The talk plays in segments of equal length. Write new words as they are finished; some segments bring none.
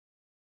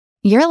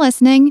You're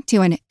listening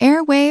to an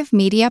Airwave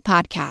Media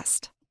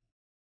Podcast.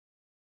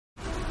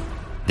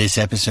 This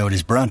episode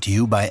is brought to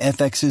you by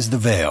FX's The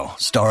Veil,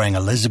 starring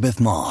Elizabeth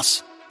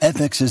Moss.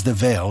 FX's The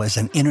Veil is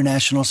an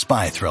international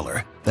spy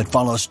thriller that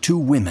follows two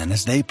women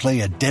as they play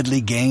a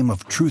deadly game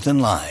of truth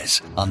and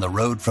lies on the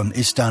road from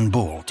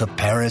Istanbul to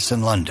Paris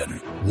and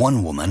London.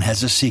 One woman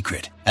has a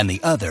secret, and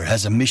the other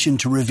has a mission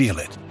to reveal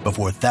it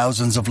before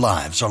thousands of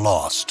lives are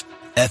lost.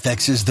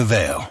 FX's The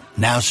Veil,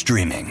 now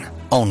streaming,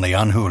 only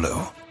on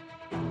Hulu.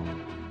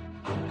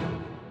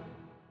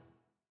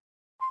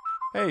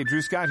 Hey,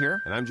 Drew Scott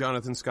here, and I'm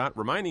Jonathan Scott,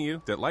 reminding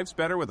you that life's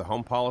better with a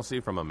home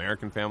policy from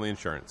American Family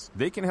Insurance.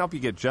 They can help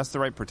you get just the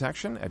right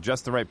protection at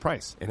just the right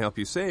price and help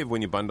you save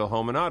when you bundle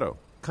home and auto.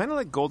 Kind of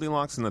like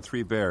Goldilocks and the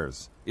Three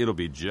Bears. It'll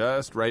be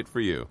just right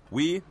for you.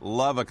 We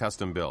love a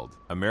custom build.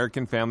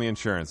 American Family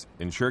Insurance.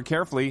 Insure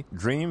carefully,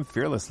 dream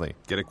fearlessly.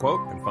 Get a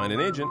quote and find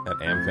an agent at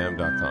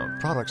amfam.com.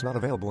 Products not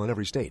available in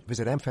every state.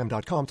 Visit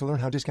amfam.com to learn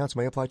how discounts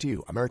may apply to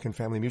you. American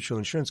Family Mutual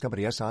Insurance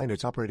Company, SI, and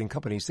its operating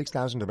company,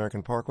 6000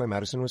 American Parkway,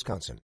 Madison,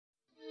 Wisconsin.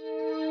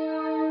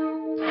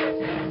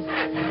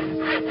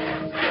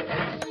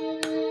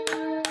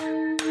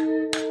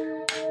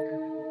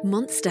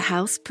 Monster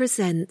House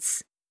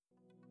presents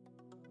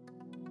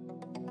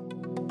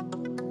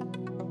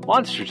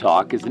Monster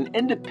Talk is an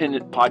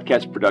independent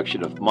podcast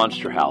production of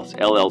Monster House,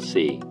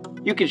 LLC.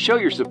 You can show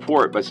your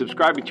support by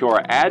subscribing to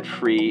our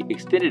ad-free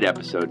extended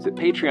episodes at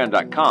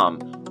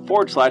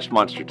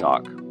patreon.com/Monster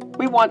Talk.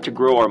 We want to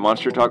grow our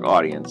Monster Talk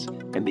audience,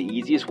 and the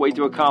easiest way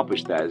to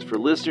accomplish that is for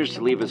listeners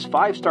to leave us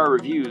 5-star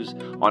reviews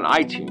on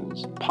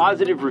iTunes.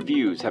 Positive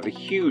reviews have a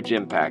huge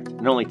impact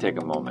and only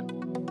take a moment.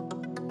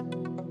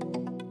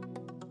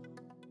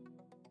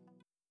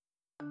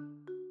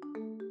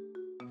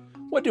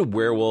 What do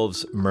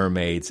werewolves,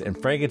 mermaids, and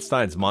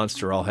Frankenstein's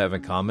monster all have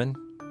in common?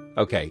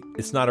 Okay,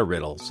 it's not a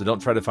riddle, so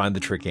don't try to find the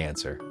trick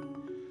answer.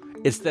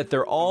 It's that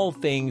they're all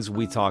things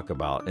we talk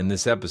about in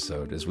this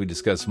episode as we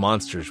discuss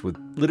monsters with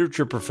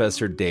literature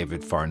professor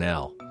David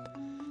Farnell.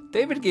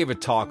 David gave a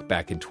talk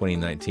back in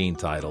 2019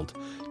 titled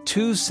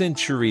 2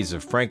 Centuries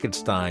of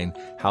Frankenstein,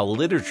 How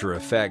Literature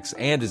Affects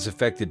and is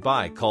Affected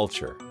by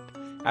Culture.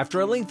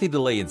 After a lengthy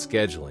delay in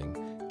scheduling,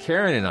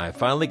 Karen and I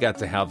finally got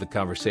to have the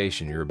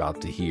conversation you're about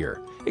to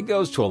hear. It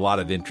goes to a lot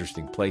of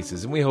interesting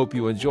places, and we hope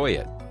you enjoy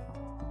it.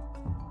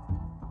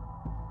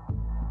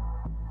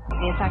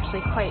 It's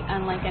actually quite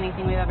unlike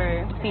anything we've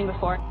ever seen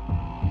before. A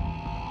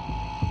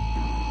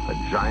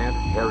giant,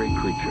 hairy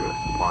creature,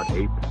 part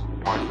ape,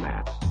 part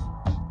man.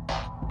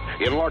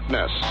 In Loch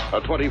Ness,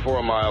 a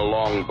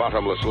 24-mile-long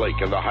bottomless lake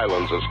in the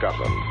Highlands of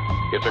Scotland.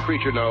 It's a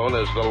creature known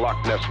as the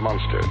Loch Ness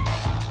Monster.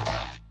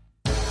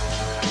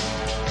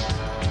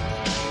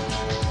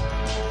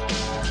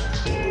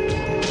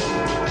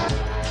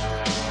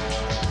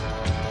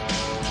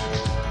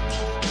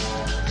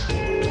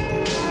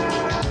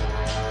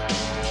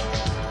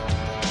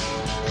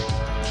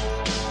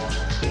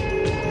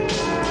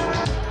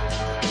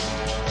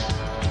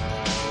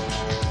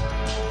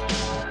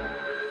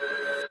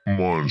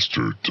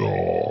 Monster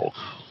Talk.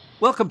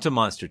 Welcome to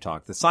Monster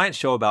Talk, the science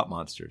show about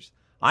monsters.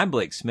 I'm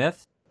Blake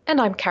Smith. And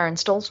I'm Karen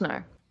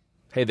Stolzno.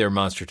 Hey there,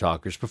 Monster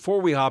Talkers.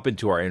 Before we hop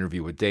into our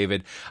interview with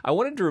David, I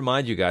wanted to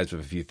remind you guys of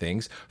a few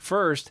things.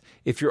 First,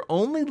 if you're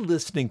only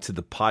listening to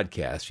the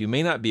podcast, you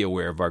may not be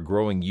aware of our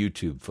growing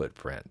YouTube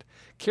footprint.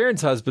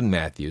 Karen's husband,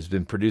 Matthew, has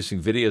been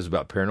producing videos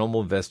about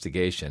paranormal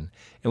investigation,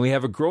 and we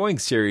have a growing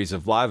series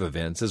of live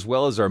events, as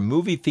well as our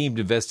movie-themed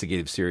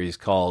investigative series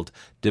called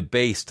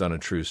Debased on a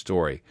True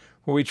Story,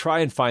 where we try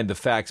and find the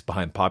facts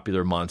behind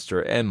popular monster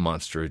and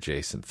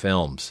monster-adjacent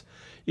films.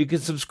 You can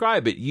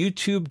subscribe at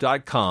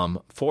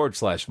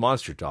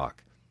youtube.com/Monster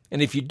Talk.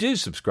 And if you do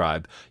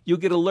subscribe, you'll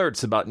get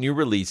alerts about new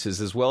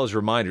releases as well as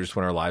reminders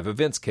when our live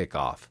events kick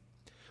off.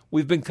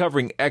 We've been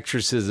covering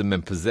exorcism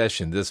and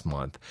possession this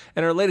month,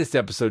 and our latest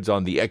episode's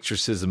on the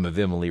exorcism of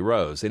Emily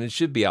Rose, and it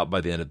should be out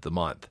by the end of the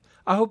month.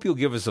 I hope you'll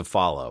give us a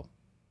follow.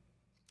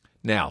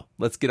 Now,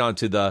 let's get on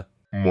to the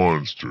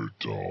Monster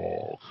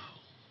Talk.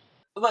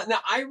 Now,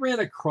 I ran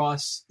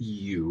across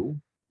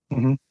you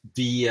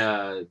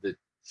via the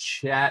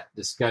chat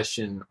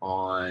discussion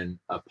on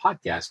a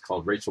podcast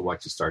called Rachel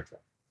Watches Star Trek.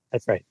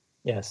 That's right.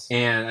 Yes.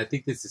 And I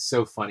think this is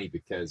so funny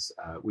because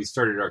we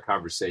started our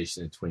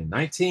conversation in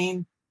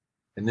 2019,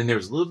 and then there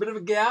was a little bit of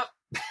a gap.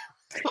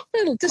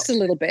 Just a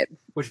little bit.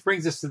 Which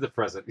brings us to the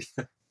present.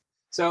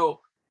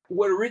 So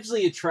what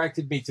originally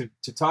attracted me to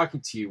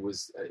talking to you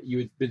was you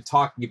had been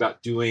talking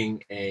about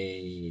doing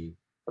a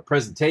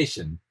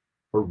presentation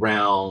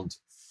around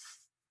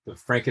the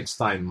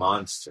Frankenstein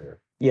monster.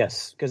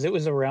 Yes, because it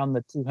was around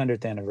the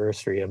 200th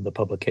anniversary of the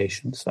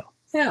publication. So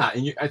yeah,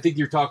 and I think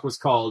your talk was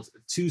called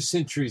 2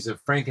 Centuries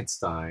of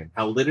Frankenstein,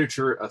 How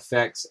Literature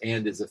Affects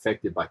and is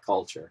Affected by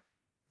Culture.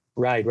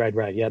 Right.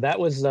 Yeah, that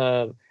was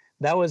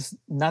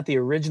not the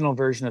original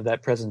version of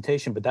that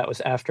presentation, but that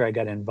was after I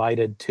got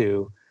invited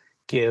to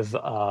give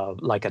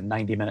like a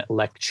 90-minute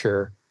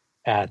lecture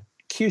at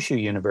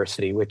Kyushu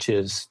University, which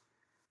is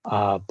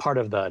part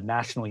of the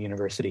national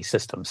university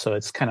system. So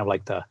it's kind of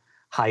like the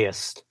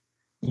highest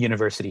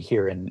university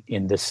here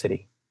in this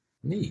city.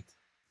 Neat.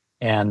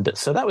 And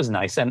so that was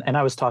nice. And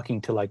I was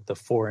talking to like the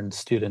Foreign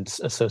Students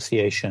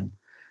Association.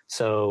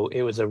 So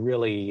it was a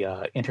really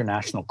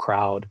international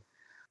crowd.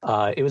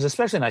 It was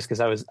especially nice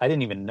because I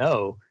didn't even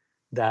know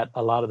that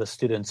a lot of the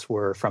students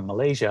were from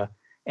Malaysia.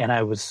 And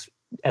I was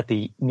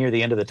near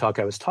the end of the talk,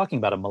 I was talking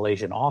about a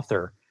Malaysian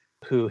author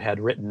who had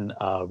written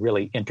a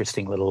really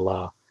interesting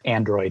little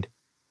android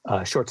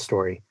short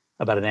story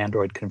about an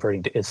android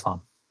converting to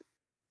Islam.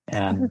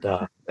 And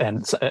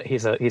so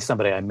he's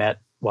somebody I met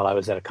while I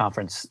was at a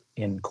conference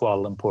in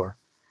Kuala Lumpur,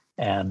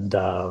 and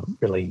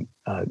really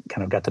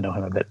kind of got to know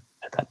him a bit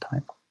at that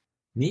time.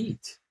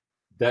 Neat.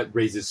 That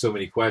raises so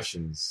many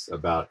questions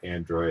about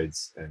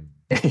androids and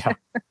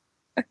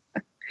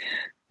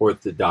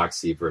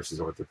orthodoxy versus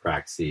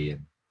orthopraxy,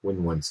 and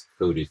when one's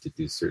coded to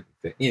do certain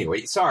things.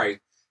 Anyway, sorry.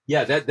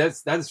 Yeah,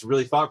 that's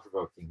really thought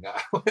provoking.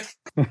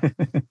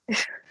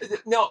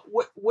 Now,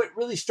 what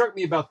really struck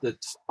me about the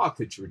talk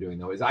that you were doing,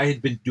 though, is I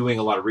had been doing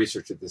a lot of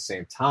research at the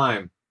same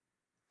time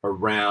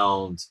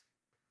around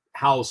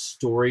how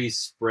stories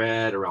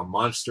spread around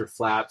monster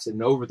flaps,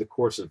 and over the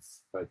course of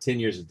 10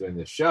 years of doing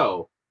this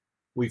show,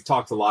 we've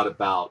talked a lot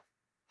about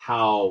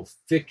how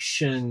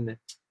fiction,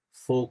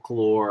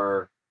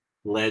 folklore,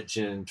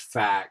 legend,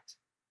 fact,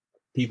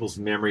 people's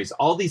memories,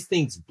 all these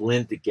things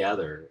blend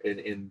together.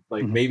 And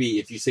like maybe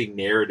if you say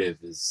narrative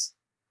is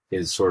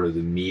sort of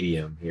the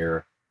medium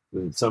here,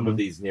 some of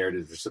these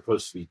narratives are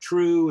supposed to be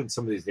true and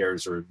some of these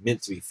narratives are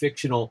meant to be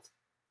fictional,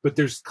 but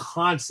there's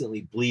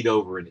constantly bleed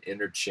over and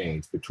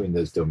interchange between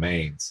those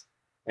domains.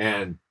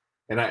 And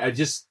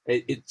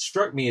it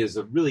struck me as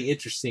a really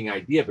interesting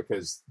idea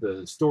because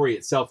the story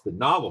itself, the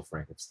novel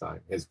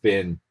Frankenstein, has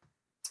been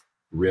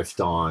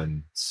riffed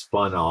on,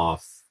 spun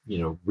off,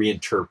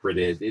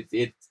 reinterpreted.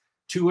 It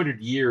 200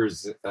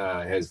 years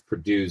has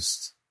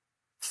produced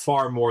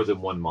far more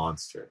than one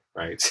monster,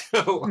 right?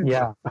 So,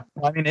 yeah.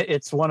 I mean,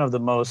 it's one of the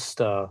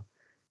most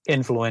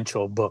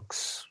influential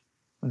books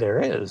there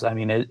is. I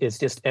mean, it's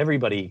just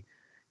everybody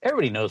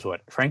knows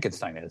what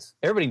Frankenstein is.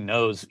 Everybody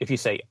knows if you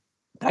say,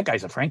 that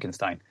guy's a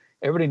Frankenstein,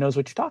 everybody knows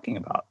what you're talking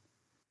about.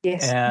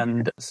 Yes.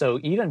 And so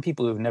even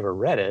people who've never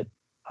read it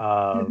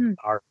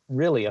are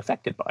really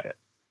affected by it.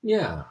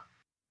 Yeah.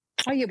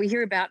 Oh, yeah, we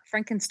hear about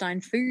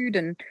Frankenstein food,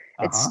 and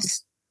it's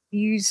just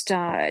used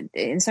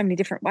in so many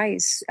different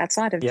ways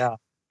outside of... Yeah.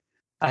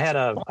 I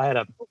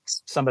had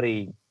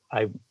somebody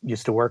I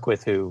used to work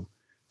with who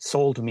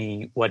sold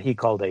me what he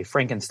called a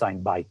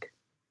Frankenstein bike.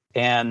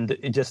 And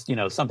it just,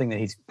 something that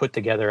he's put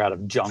together out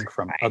of junk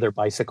from other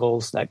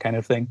bicycles, that kind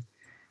of thing.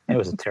 And it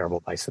was a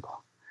terrible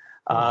bicycle.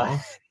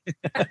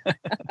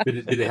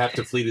 Did it have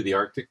to flee to the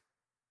Arctic?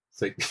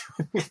 It's like...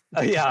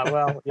 yeah,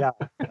 well, yeah.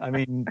 I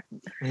mean,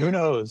 who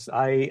knows?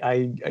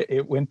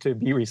 It went to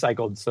be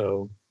recycled,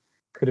 so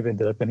could have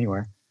ended up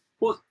anywhere.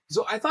 Well,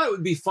 so I thought it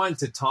would be fun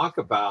to talk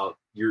about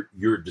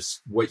your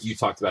just what you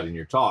talked about in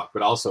your talk,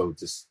 but also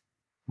just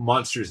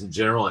monsters in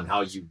general and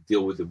how you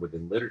deal with them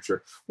within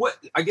literature. What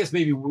I guess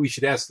maybe we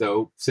should ask,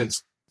 though,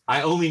 since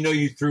I only know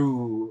you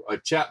through a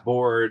chat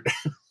board.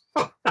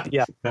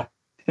 Yeah.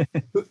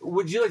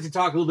 Would you like to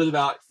talk a little bit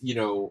about,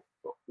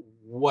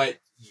 what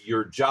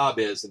your job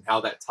is and how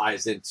that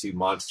ties into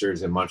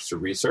monsters and monster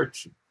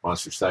research,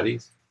 monster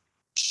studies?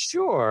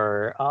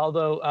 Sure.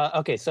 Although,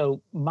 okay,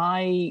 so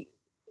my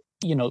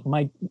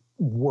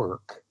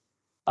work,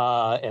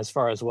 as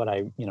far as what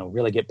I,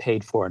 really get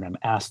paid for and I'm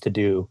asked to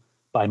do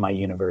by my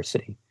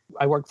university.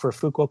 I work for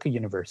Fukuoka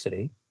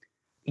University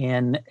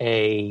in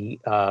a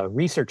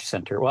research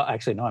center. Well,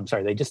 actually, no, I'm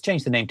sorry. They just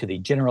changed the name to the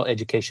General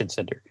Education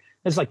Center.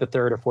 This is like the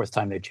third or fourth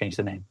time they've changed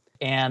the name.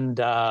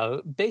 And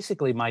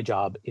basically my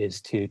job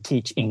is to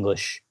teach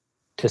English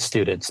to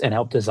students and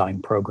help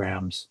design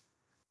programs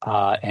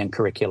and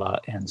curricula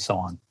and so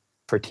on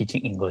for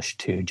teaching English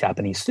to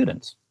Japanese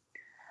students.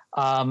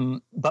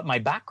 But my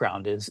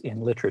background is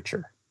in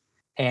literature.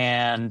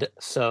 And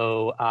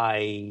so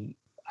I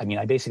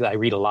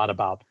read a lot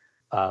about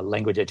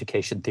language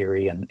education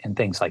theory and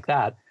things like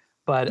that,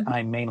 but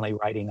I'm mainly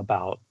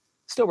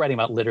still writing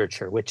about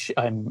literature, which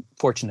I'm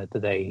fortunate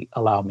that they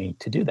allow me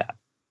to do that.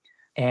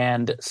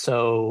 And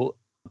so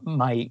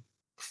my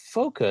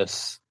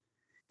focus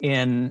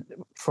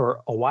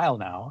for a while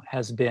now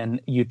has been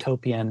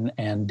utopian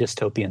and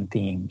dystopian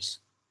themes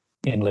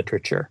in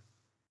literature.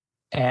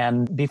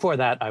 And before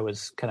that, I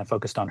was kind of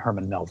focused on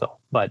Herman Melville,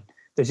 but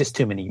there's just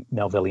too many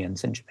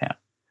Melvillians in Japan.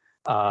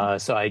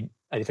 So I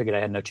figured I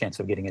had no chance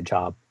of getting a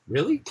job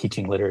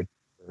teaching literature,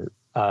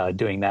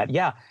 doing that.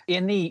 Yeah.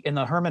 In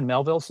the Herman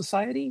Melville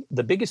Society,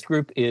 the biggest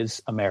group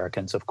is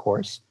Americans, of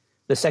course.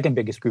 The second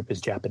biggest group is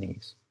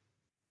Japanese.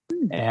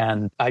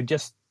 And I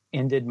just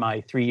ended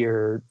my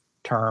 3-year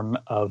term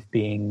of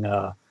being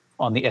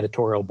on the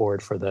editorial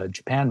board for the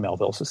Japan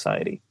Melville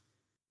Society.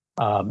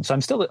 So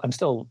I'm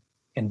still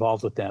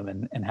involved with them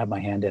and have my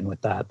hand in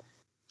with that.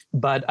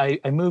 But I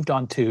moved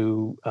on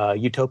to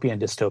utopia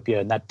and dystopia,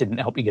 and that didn't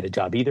help me get a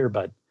job either,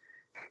 but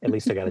at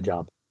least I got a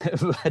job.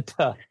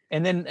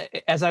 And then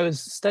as I was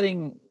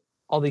studying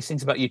all these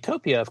things about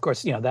utopia, of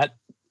course, that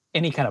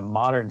any kind of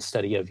modern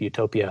study of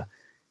utopia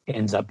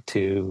ends up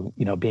to,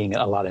 being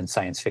a lot in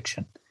science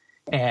fiction.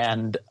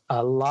 And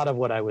a lot of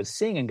what I was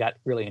seeing and got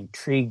really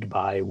intrigued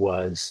by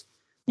was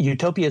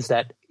utopias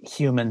that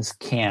humans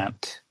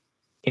can't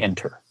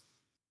enter.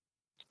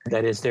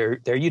 That is,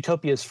 they're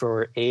utopias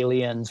for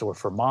aliens or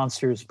for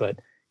monsters, but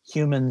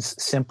humans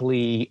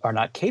simply are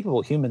not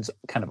capable. Humans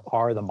kind of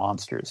are the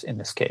monsters in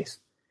this case.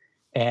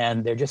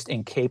 And they're just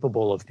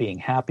incapable of being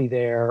happy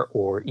there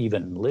or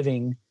even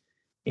living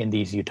in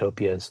these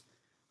utopias.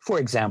 For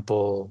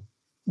example,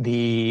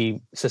 the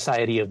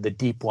Society of the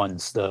Deep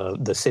Ones,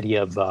 the city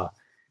of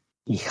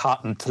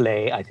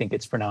Ihatantle, I think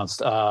it's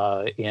pronounced,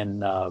 in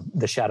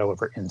The Shadow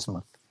over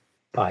Innsmouth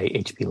by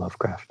H.P.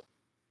 Lovecraft.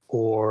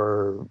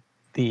 Or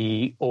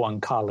the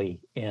Oankali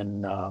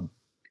in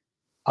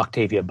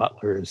Octavia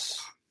Butler's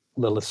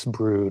Lilith's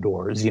Brood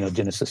or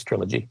Xenogenesis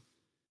trilogy,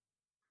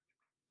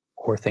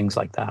 or things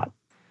like that.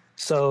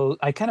 So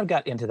I kind of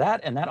got into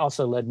that, and that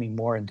also led me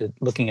more into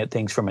looking at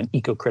things from an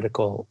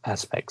eco-critical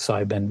aspect. So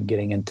I've been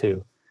getting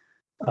into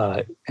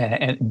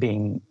and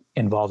being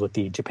involved with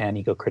the Japan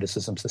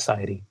Eco-Criticism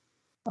Society,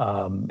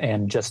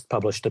 and just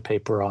published a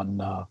paper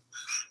on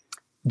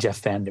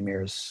Jeff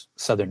Vandermeer's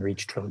Southern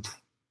Reach trilogy.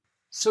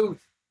 So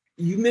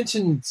you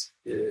mentioned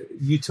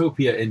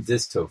utopia and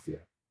dystopia.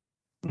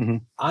 Mm-hmm.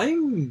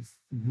 I'm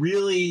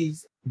really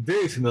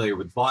very familiar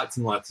with lots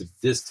and lots of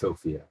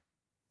dystopia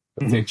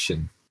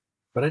fiction,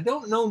 but I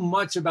don't know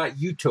much about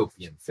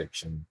utopian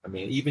fiction. I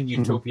mean, even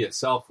utopia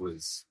itself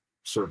was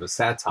sort of a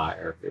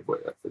satire.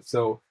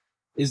 So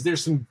is there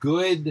some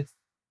good,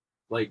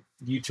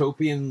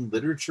 utopian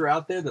literature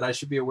out there that I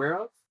should be aware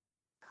of?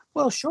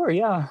 Well, sure,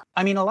 yeah.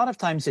 I mean, a lot of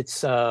times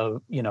it's,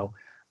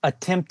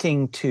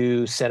 attempting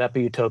to set up a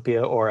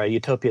utopia, or a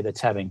utopia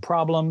that's having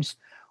problems,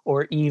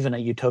 or even a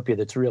utopia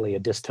that's really a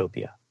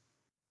dystopia.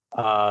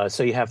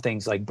 So you have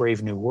things like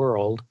Brave New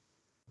World,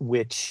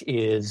 which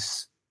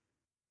is,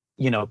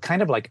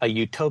 kind of like a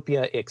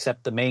utopia,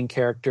 except the main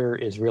character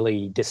is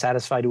really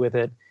dissatisfied with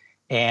it.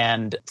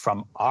 And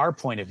from our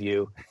point of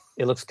view,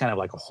 it looks kind of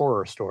like a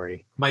horror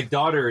story. My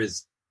daughter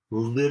is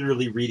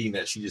literally reading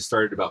that. She just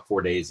started about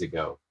 4 days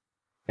ago.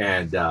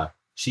 And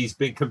she's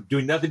been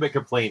doing nothing but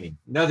complaining.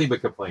 Yeah.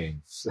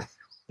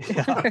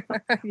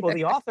 Well,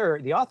 the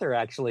author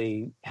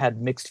actually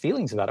had mixed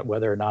feelings about it,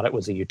 whether or not it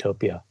was a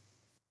utopia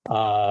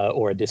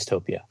or a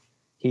dystopia.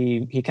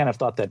 He kind of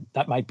thought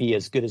that might be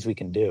as good as we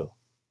can do,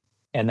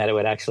 and that it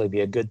would actually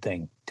be a good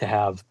thing to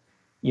have,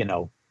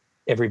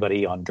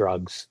 everybody on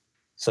drugs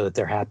so that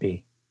they're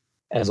happy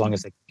as long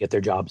as they get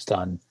their jobs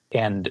done,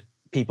 and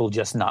people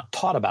just not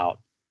taught about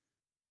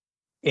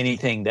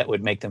anything that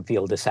would make them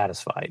feel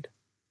dissatisfied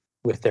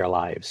with their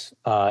lives.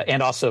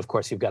 And also, of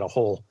course, you've got a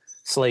whole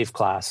slave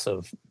class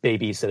of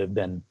babies that have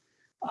been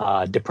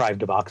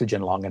deprived of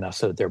oxygen long enough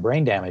so that they're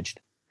brain damaged.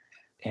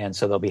 And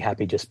so they'll be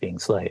happy just being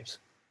slaves.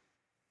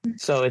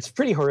 So it's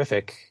pretty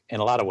horrific in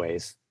a lot of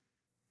ways.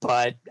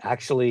 But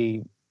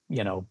actually,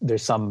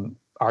 there's some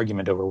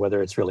argument over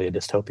whether it's really a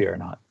dystopia or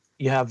not.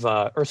 You have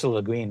Ursula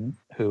Le Guin,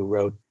 who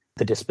wrote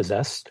The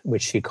Dispossessed,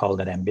 which she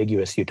called an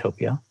ambiguous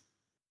utopia.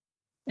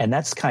 And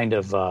that's kind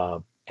of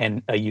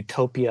a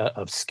utopia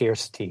of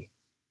scarcity,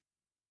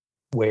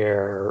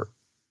 where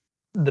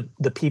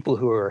the people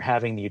who are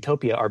having the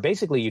utopia are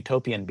basically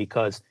utopian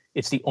because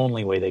it's the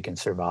only way they can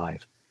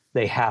survive.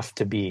 They have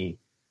to be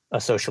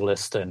a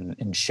socialist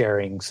and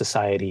sharing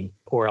society,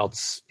 or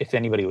else if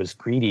anybody was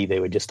greedy, they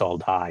would just all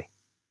die.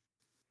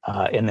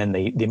 And then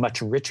the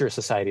much richer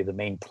society, the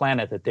main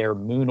planet that their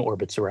moon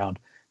orbits around,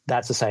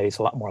 that society is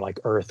a lot more like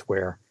Earth,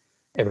 where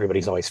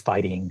everybody's always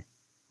fighting.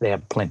 They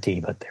have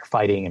plenty, but they're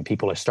fighting and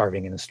people are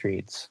starving in the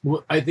streets.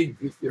 Well, I think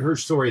her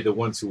story, The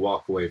Ones Who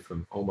Walk Away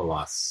from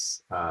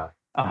Omelas,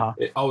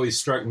 it always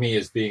struck me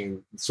as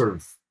being sort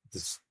of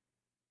this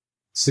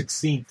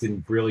succinct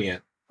and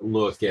brilliant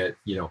look at,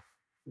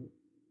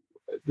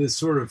 this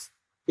sort of,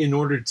 in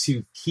order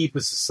to keep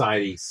a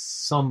society,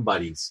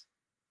 somebody's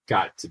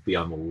got to be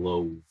on the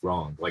low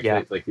rung.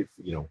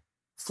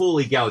 Full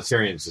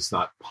egalitarian is just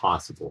not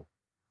possible.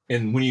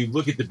 And when you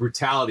look at the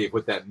brutality of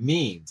what that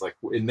means,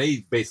 and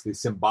they basically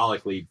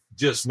symbolically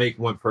just make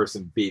one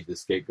person be the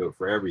scapegoat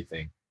for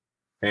everything.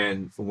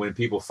 And when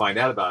people find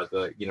out about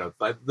it,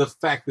 the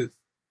fact that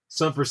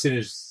some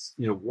percentage,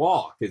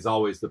 walk is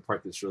always the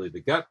part that's really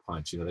the gut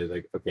punch. They're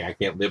like, okay, I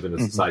can't live in a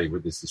society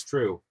where this is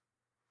true.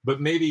 But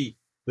maybe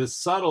the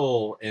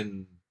subtle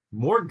and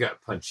more gut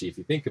punchy, if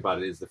you think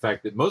about it, is the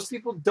fact that most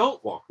people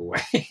don't walk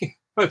away.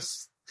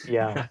 Most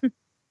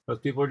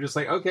people are just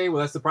like, okay, well,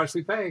 that's the price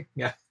we pay.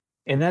 Yeah.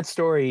 In that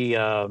story,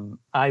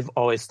 I've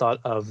always thought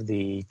of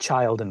the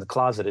child in the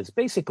closet as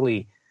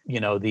basically,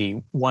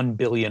 the 1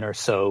 billion or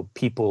so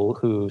people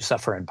who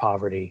suffer in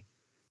poverty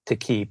to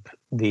keep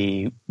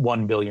the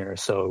 1 billion or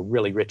so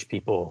really rich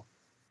people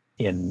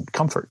in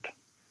comfort.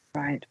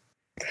 Right.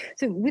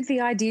 So with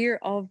the idea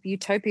of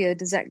utopia,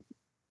 does that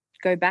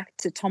go back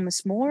to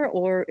Thomas More,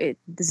 or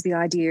does the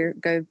idea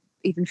go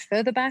even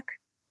further back?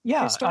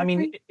 Yeah, I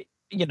mean,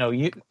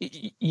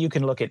 you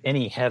can look at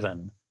any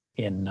heaven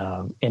in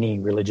any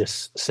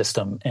religious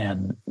system,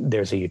 and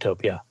there's a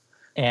utopia.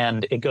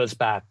 And it goes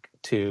back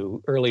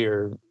to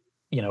earlier,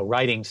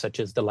 writings such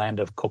as The Land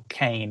of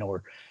Cocaine,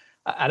 or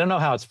I don't know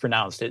how it's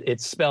pronounced.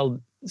 It's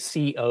spelled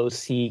Cockaine,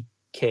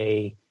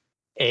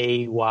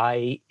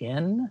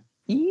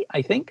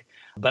 I think.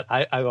 But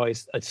I've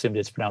always assumed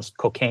it's pronounced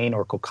cocaine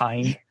or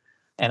cocaine.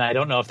 And I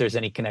don't know if there's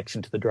any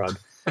connection to the drug.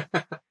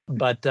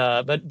 But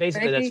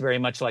basically, that's very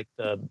much like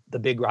the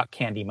Big Rock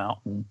Candy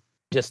Mountain,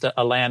 just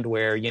a land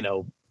where,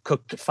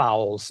 cooked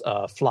fowls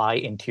fly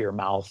into your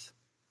mouth,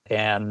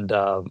 and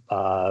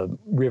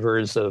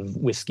rivers of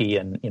whiskey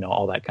and,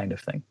 all that kind of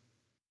thing.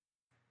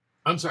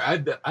 I'm sorry,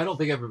 I don't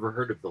think I've ever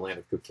heard of the Land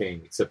of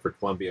Cocaine except for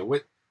Colombia.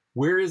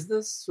 Where is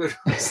this?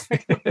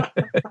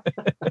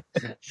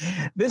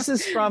 This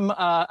is from,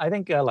 I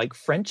think, like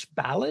French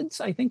ballads,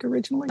 I think,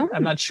 originally.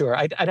 I'm not sure.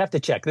 I'd have to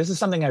check. This is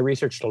something I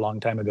researched a long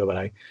time ago, but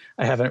I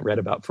haven't read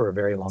about for a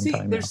very long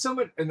time there's now. so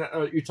much, and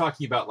you're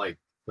talking about like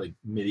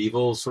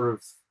medieval sort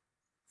of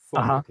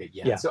form. Okay,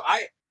 yeah. So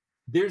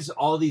there's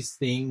all these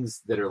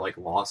things that are like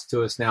lost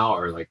to us now,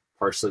 or like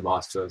partially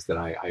lost to us, that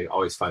I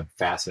always find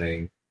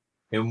fascinating.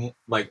 And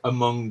like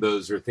among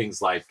those are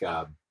things like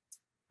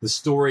the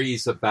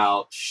stories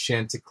about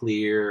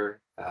Chanticleer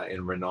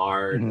and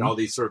Renard, and all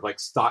these sort of like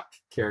stock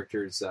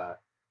characters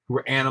who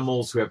are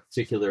animals who have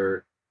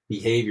particular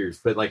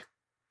behaviors. But like,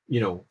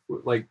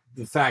 like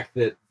the fact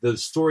that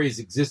those stories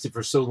existed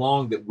for so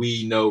long that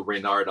we know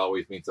Renard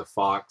always means a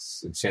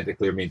fox and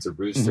Chanticleer means a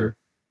rooster.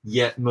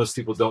 Yet most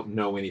people don't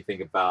know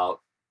anything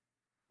about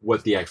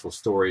what the actual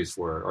stories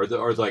were,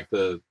 or like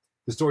the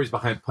stories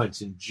behind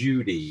Punch and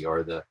Judy,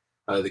 or the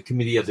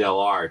Commedia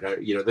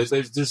dell'arte.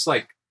 There's just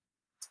like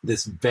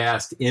this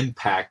vast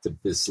impact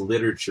of this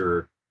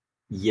literature,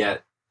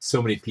 yet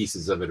so many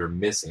pieces of it are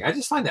missing. I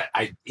just find that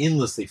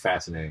endlessly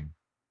fascinating.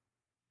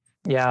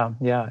 Yeah.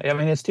 I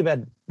mean, it's too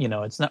bad,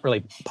 it's not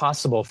really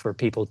possible for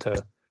people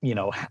to,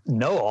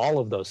 know all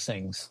of those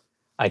things,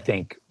 I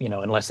think,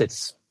 unless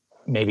it's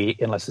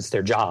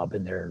their job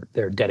and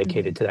they're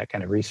dedicated to that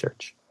kind of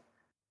research.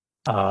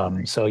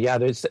 So yeah,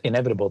 there's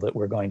inevitable that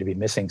we're going to be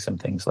missing some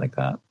things like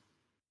that.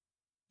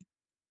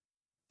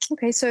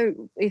 Okay,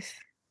 so if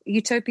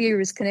utopia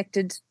is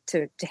connected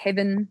to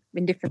heaven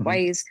in different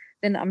ways,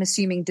 then I'm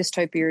assuming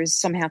dystopia is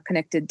somehow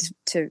connected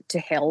to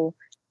hell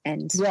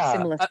and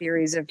similar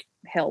theories of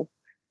hell.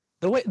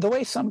 The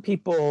way some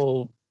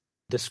people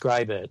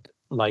describe it,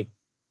 like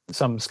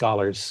some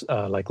scholars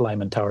like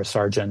Lyman Tower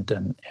Sargent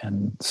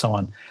and so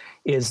on,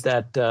 is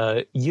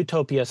that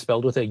utopia,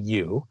 spelled with a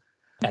U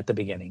at the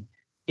beginning,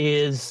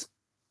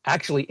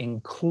 actually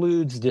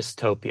includes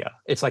dystopia.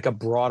 It's like a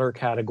broader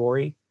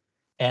category,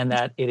 and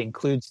that it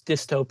includes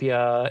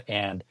dystopia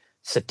and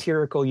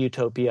satirical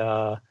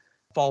utopia,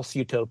 false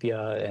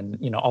utopia, and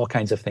all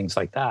kinds of things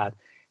like that.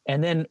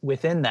 And then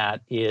within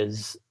that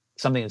is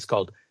something that's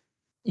called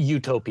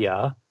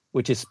utopia,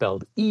 which is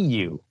spelled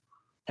EU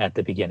at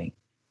the beginning,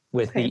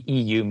 with the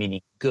EU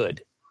meaning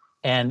good.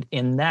 And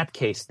in that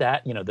case,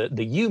 that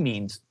the U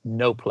means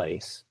no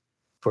place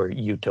for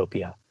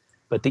utopia,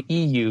 but the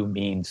EU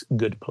means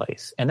good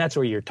place. And that's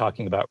where you're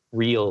talking about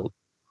real,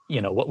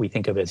 what we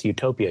think of as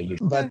utopia.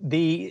 But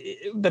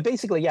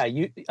basically,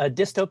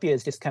 dystopia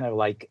is just kind of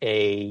like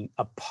a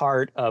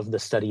part of the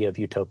study of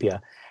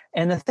utopia.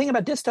 And the thing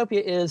about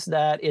dystopia is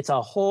that it's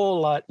a whole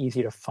lot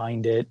easier to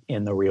find it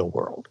in the real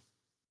world.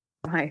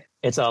 Right.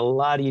 It's a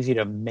lot easier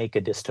to make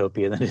a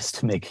dystopia than it is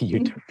to make a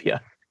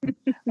utopia.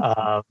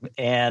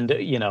 And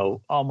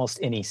almost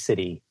any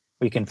city,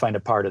 we can find a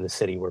part of the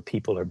city where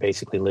people are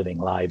basically living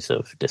lives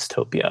of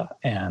dystopia.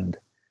 And,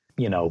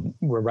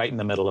 we're right in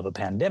the middle of a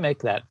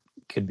pandemic that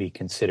could be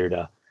considered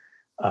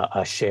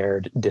a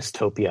shared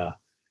dystopia,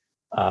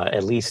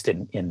 at least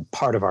in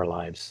part of our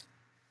lives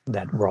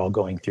that we're all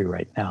going through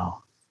right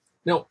now.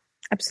 No,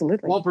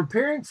 absolutely. While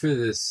preparing for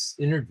this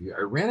interview,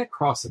 I ran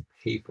across a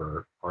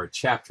paper or a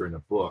chapter in a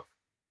book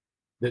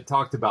that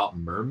talked about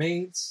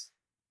mermaids.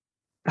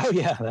 Oh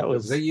yeah,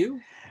 was that you?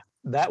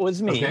 That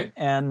was me, okay.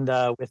 And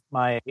with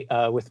my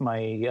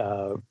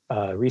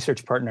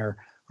research partner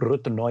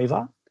Ruth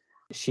Noiva.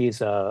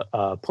 She's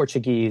a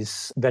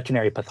Portuguese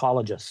veterinary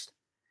pathologist,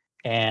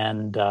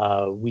 and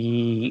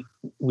we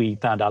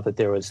found out that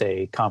there was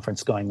a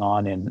conference going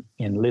on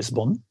in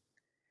Lisbon,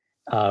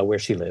 where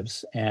she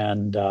lives,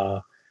 and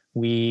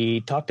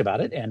we talked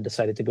about it and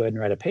decided to go ahead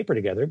and write a paper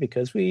together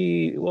because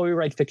we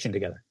write fiction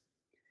together,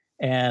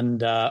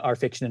 and our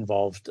fiction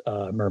involved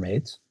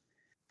mermaids.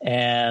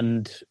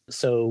 And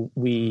so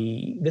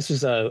this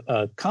is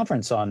a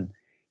conference on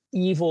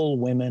evil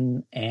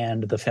women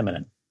and the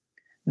feminine.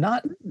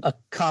 Not a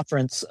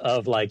conference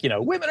of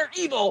women are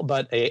evil,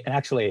 but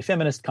actually a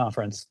feminist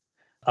conference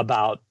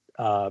about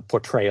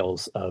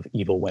portrayals of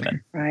evil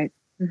women. Right.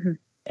 Mm-hmm.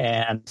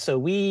 And so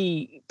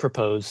we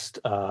proposed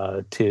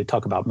to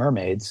talk about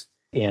mermaids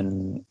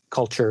in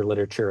culture,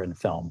 literature, and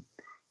film.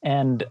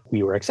 And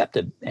we were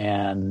accepted.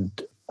 And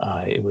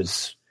it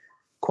was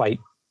quite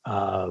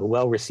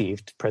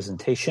well-received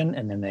presentation,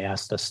 and then they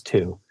asked us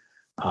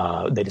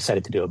they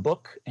decided to do a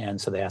book,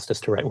 and so they asked us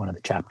to write one of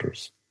the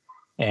chapters.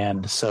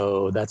 And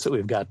so that's what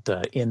we've got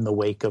in the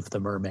wake of the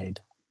mermaid.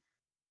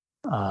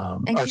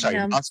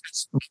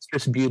 Monstrous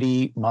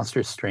beauty,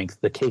 monstrous strength,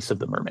 the case of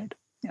the mermaid.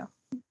 Yeah.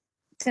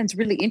 Sounds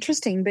really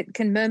interesting, but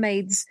can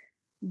mermaids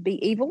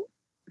be evil?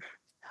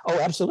 Oh,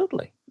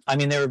 absolutely. I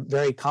mean, they're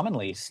very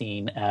commonly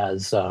seen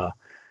as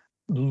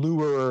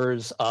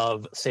lurers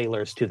of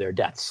sailors to their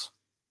deaths.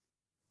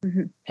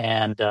 Mm-hmm.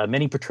 And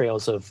many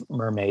portrayals of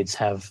mermaids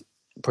have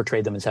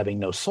portrayed them as having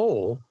no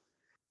soul.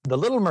 The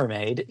Little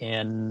Mermaid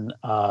in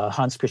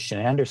Hans Christian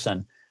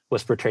Andersen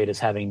was portrayed as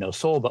having no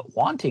soul, but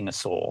wanting a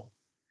soul.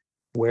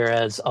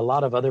 Whereas a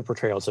lot of other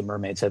portrayals of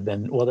mermaids have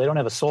been, well, they don't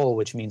have a soul,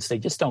 which means they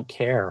just don't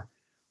care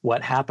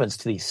what happens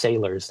to these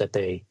sailors that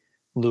they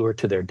lure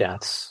to their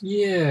deaths.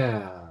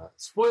 Yeah.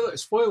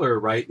 Spoiler,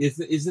 right?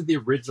 Isn't the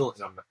original,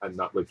 and I'm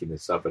not looking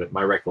this up, but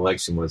my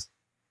recollection was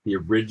the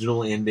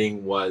original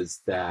ending was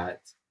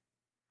that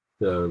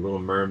the Little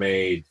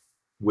Mermaid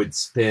would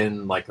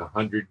spend like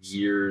 100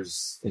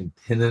 years in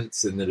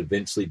penance and then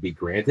eventually be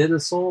granted a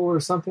soul or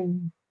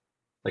something?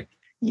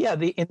 Yeah,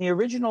 in the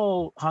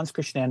original Hans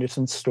Christian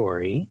Andersen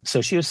story, so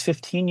she was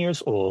 15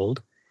 years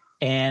old,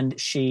 and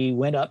she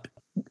went up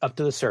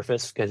to the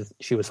surface, because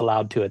she was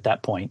allowed to at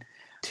that point,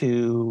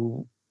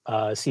 to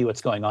see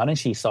what's going on. And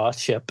she saw a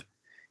ship,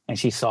 and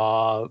she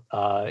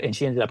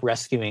ended up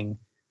rescuing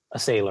a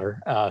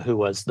sailor who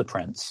was the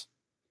prince.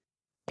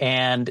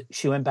 And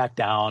she went back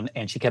down,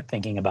 and she kept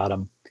thinking about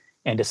him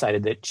and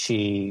decided that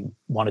she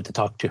wanted to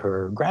talk to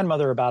her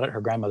grandmother about it.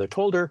 Her grandmother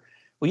told her,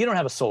 well, you don't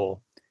have a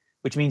soul,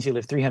 which means you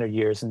live 300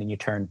 years and then you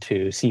turn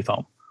to sea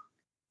foam.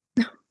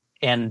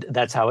 And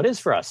that's how it is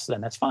for us.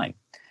 Then that's fine.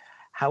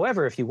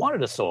 However, if you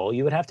wanted a soul,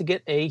 you would have to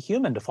get a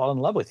human to fall in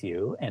love with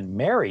you and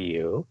marry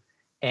you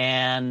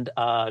and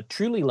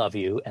truly love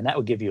you, and that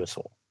would give you a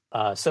soul.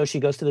 So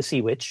she goes to the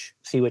sea witch.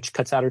 Sea witch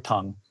cuts out her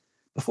tongue.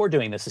 Before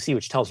doing this, the sea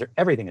witch tells her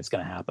everything that's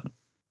going to happen,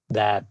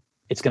 that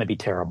it's going to be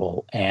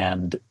terrible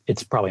and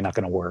it's probably not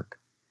going to work.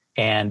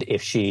 And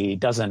if she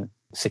doesn't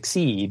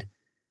succeed,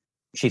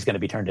 she's going to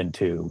be turned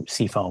into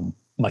sea foam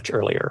much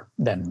earlier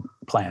than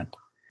planned.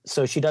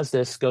 So she does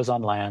this, goes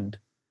on land,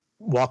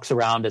 walks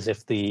around as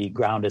if the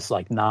ground is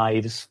like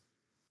knives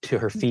to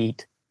her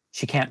feet.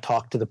 She can't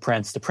talk to the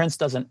prince. The prince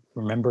doesn't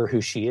remember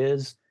who she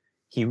is.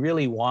 He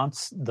really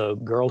wants the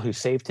girl who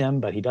saved him,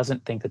 but he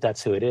doesn't think that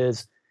that's who it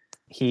is.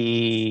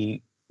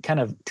 He kind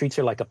of treats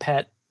her like a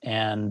pet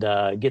and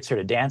gets her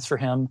to dance for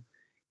him,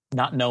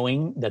 not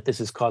knowing that this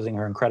is causing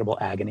her incredible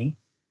agony.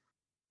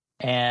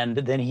 And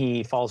then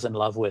he falls in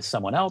love with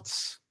someone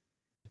else,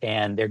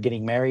 and they're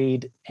getting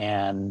married.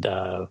 And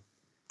her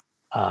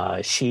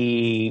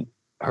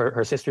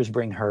sisters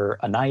bring her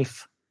a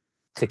knife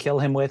to kill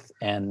him with,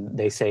 and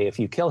they say, if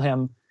you kill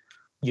him,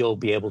 you'll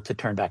be able to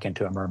turn back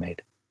into a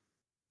mermaid.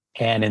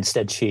 And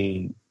instead,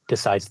 she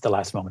decides at the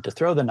last moment to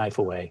throw the knife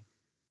away,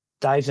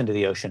 dives into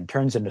the ocean,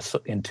 turns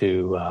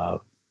into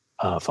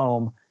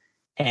foam,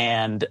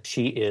 and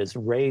she is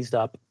raised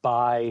up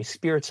by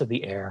spirits of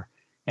the air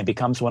and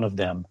becomes one of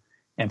them.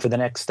 And for the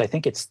next, I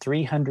think it's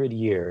 300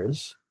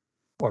 years,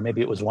 or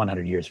maybe it was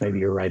 100 years. Maybe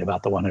you're right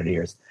about the 100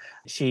 years.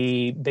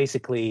 She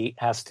basically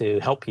has to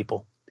help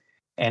people.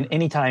 And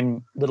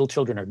anytime little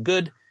children are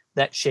good,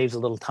 that shaves a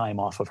little time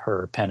off of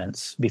her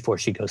penance before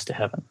she goes to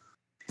heaven.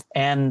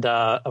 And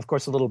of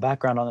course, a little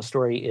background on the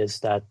story is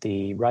that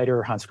the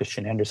writer Hans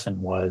Christian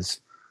Andersen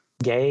was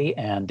gay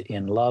and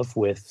in love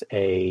with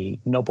a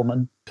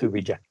nobleman who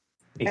rejected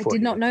him. I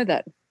did not know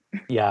that.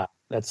 Yeah,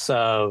 that's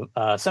something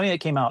that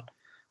came out.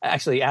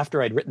 Actually,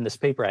 after I'd written this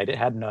paper, I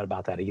hadn't known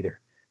about that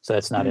either. So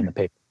that's not in the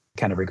paper.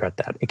 Kind of regret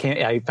that.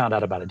 I found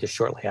out about it just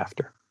shortly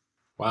after.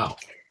 Wow.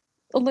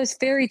 All those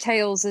fairy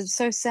tales are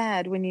so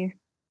sad when you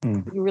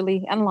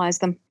really analyze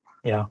them.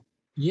 Yeah.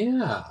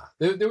 Yeah.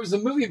 There was a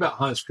movie about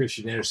Hans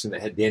Christian Andersen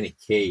that had Danny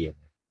Kaye in it.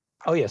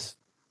 Oh, yes.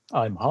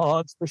 I'm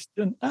Hans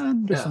Christian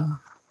Andersen.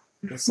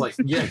 Yeah. It's like,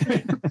 yeah.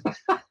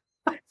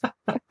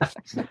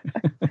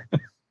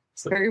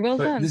 Very well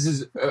done. This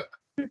is...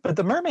 But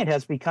the mermaid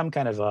has become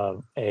kind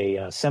of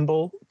a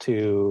symbol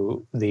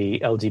to the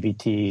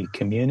LGBT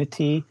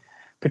community,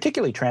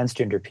 particularly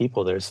transgender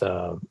people. There's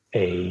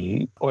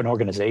an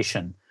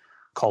organization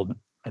called,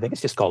 I think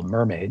it's just called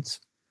Mermaids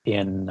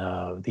in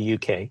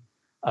the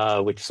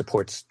UK, which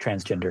supports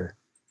transgender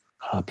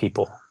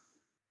people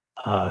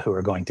who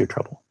are going through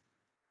trouble.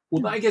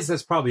 Well, I guess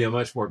that's probably a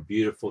much more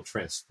beautiful,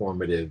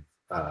 transformative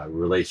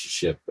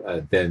relationship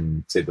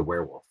than, say, the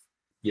werewolf.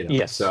 You know,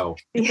 yes. So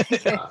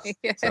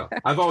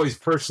I've always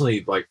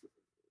personally like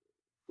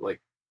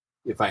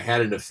if I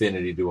had an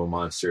affinity to a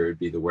monster, it'd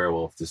be the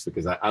werewolf, just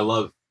because I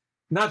love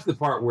not the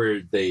part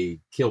where they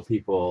kill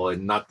people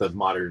and not the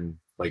modern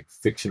like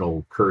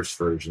fictional curse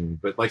version,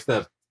 but like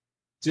the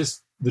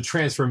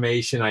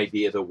transformation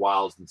idea, the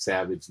wild and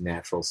savage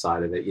natural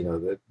side of it, you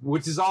know,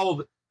 which is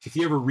all, if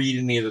you ever read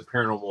any of the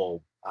paranormal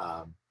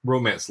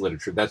romance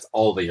literature, that's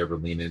all they ever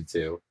lean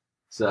into.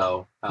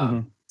 So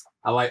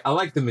I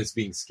like them as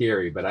being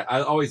scary, but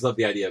I always love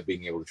the idea of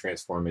being able to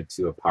transform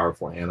into a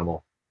powerful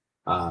animal.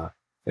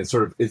 And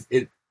sort of,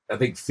 I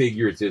think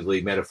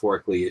figuratively,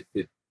 metaphorically,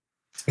 it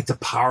it's a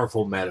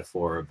powerful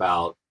metaphor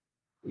about,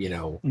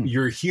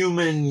 you're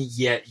human,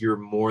 yet you're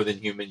more than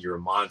human. You're a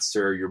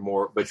monster.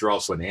 But you're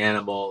also an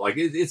animal. Like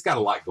it's got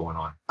a lot going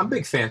on. I'm a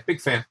big fan.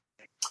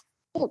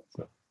 Well,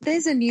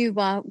 there's a new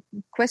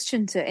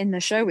question to end the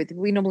show with.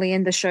 We normally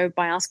end the show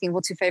by asking,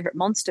 what's your favorite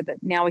monster? But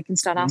now we can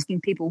start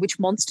asking people, which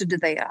monster do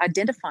they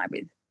identify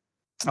with?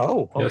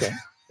 Oh, okay.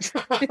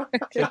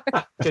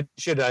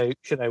 should I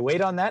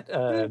wait on that?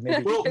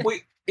 Maybe. Well,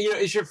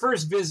 it's your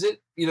first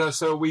visit,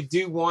 so we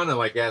do want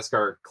to ask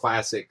our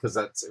classic, because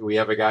we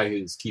have a guy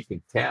who's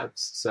keeping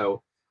tabs.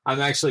 So I'm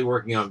actually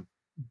working on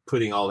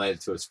putting all that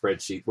into a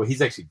spreadsheet. Well,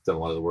 he's actually done a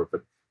lot of the work,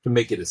 but to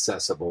make it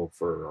accessible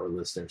for our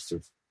listeners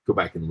to go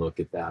back and look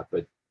at that.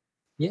 But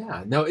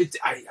yeah, no, I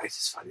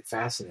just find it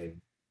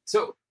fascinating.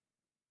 So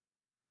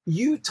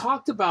you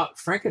talked about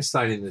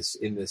Frankenstein in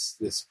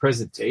this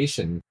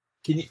presentation.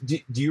 Do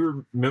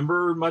you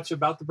remember much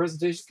about the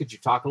presentation? Could you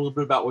talk a little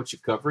bit about what you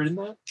covered in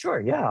that? Sure,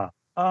 yeah.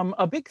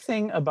 A big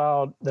thing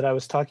about that I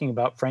was talking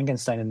about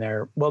Frankenstein in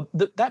there, well,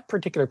 that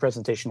particular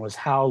presentation was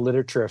how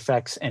literature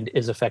affects and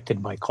is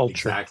affected by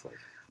culture. Exactly.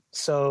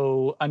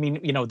 So, I mean,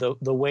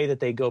 the way that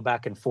they go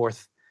back and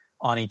forth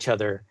on each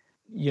other,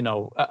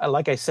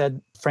 like I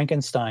said,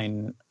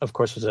 Frankenstein, of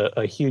course, was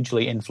a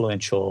hugely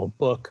influential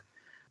book,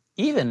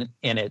 even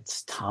in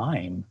its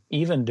time,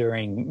 even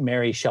during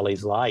Mary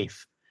Shelley's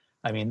life.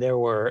 I mean, there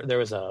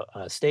was a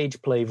stage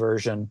play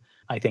version.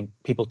 I think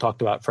people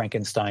talked about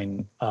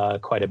Frankenstein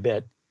quite a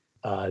bit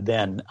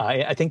then.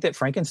 I think that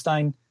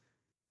Frankenstein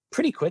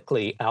pretty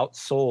quickly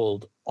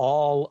outsold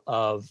all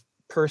of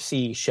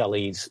Percy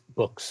Shelley's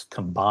books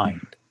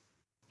combined.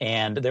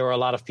 And there were a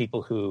lot of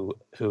people who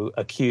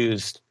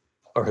accused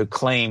or who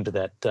claimed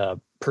that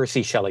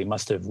Percy Shelley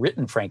must have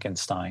written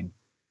Frankenstein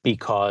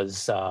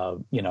because,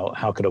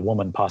 how could a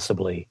woman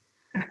possibly,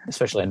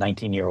 especially a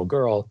 19-year-old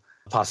girl,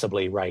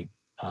 possibly write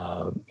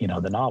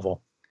the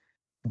novel.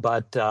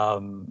 But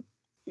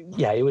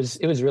it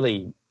was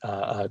really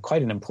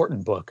quite an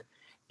important book,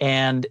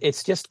 and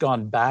it's just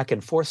gone back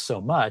and forth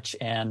so much.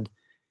 And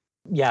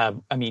yeah,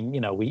 I mean,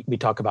 we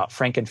talk about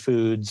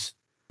frankenfoods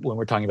when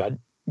we're talking about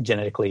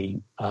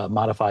genetically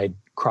modified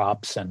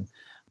crops, and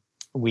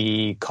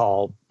we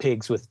call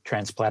pigs with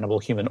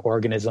transplantable human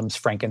organisms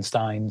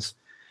Frankensteins.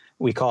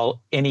 We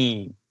call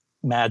any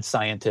mad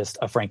scientist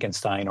a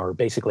Frankenstein, or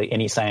basically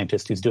any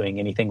scientist who's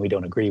doing anything we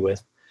don't agree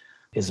with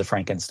is a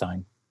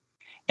Frankenstein.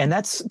 And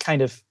that's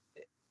kind of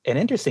an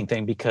interesting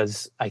thing,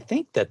 because I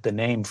think that the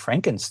name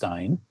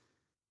Frankenstein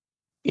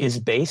is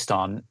based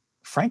on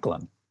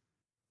Franklin,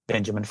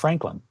 Benjamin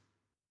Franklin.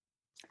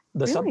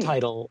 The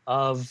subtitle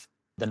of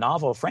the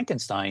novel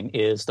Frankenstein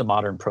is The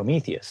Modern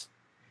Prometheus.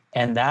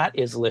 And that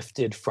is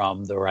lifted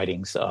from the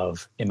writings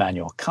of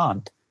Immanuel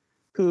Kant,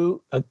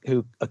 who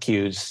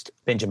accused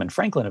Benjamin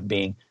Franklin of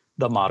being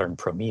the modern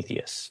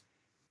Prometheus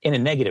in a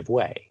negative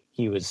way.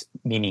 He was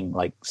meaning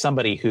like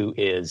somebody who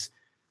is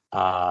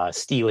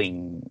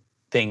stealing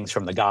things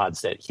from the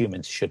gods that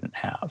humans shouldn't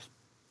have.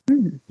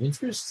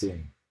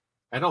 Interesting.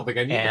 I don't think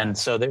I knew and that.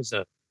 So there's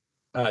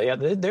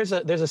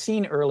a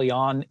scene early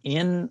on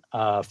in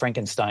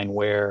Frankenstein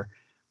where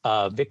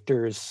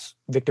Victor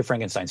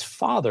Frankenstein's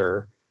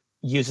father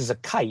uses a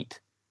kite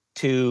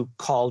to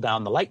call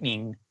down the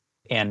lightning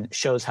and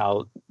shows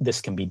how this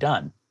can be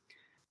done.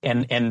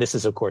 And this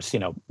is, of course,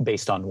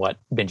 based on what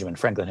Benjamin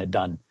Franklin had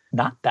done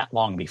not that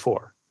long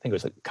before. I think it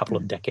was a couple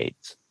of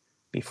decades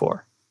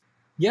before.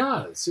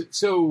 Yeah.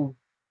 So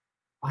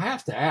I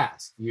have to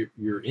ask,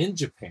 you're in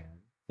Japan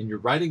and you're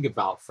writing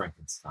about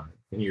Frankenstein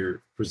and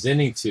you're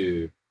presenting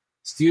to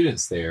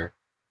students there.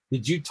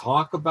 Did you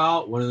talk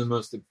about one of the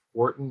most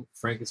important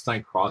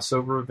Frankenstein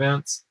crossover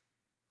events,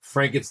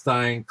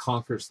 Frankenstein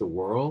Conquers the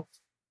World?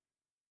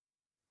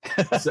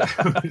 So,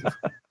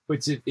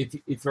 which,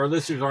 if our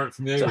listeners aren't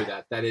familiar with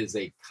that is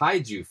a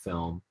kaiju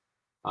film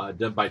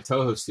done by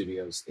Toho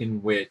Studios,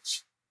 in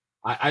which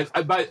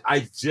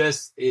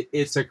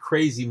it's a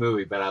crazy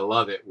movie, but I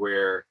love it,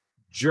 where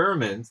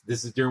Germans,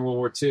 this is during World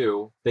War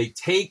II, they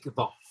take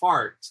the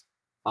heart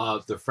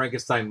of the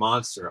Frankenstein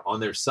monster on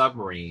their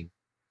submarine,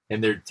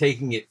 and they're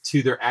taking it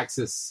to their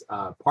Axis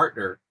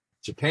partner,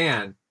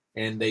 Japan,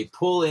 and they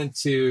pull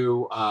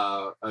into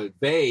a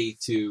bay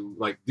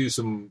to do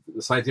some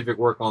scientific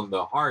work on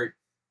the heart.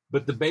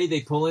 But the bay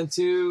they pull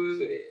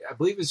into, I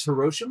believe, is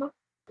Hiroshima.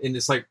 And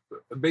it's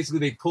basically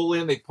they pull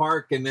in, they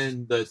park, and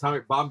then the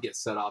atomic bomb gets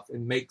set off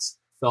and makes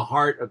the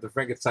heart of the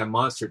Frankenstein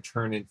monster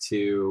turn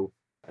into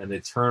an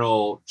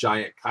eternal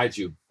giant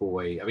kaiju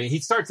boy. I mean, he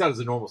starts out as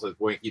a normal sized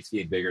boy and keeps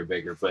getting bigger and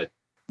bigger, but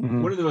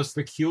one of the most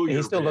peculiar.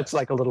 He still looks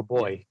like a little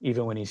boy,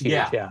 even when he's huge.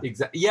 Yeah,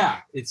 exactly.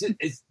 Yeah, it's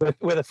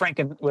with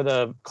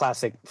a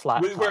classic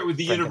flat top, with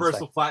the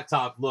universal flat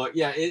top look.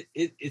 Yeah,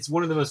 it's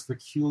one of the most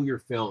peculiar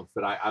films,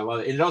 but I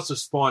love it. And it also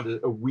spawned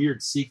a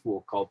weird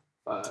sequel called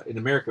in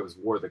America it was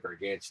War of the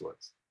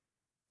Gargantuans.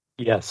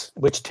 Yes,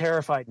 which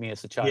terrified me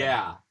as a child.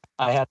 Yeah,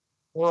 I had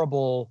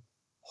horrible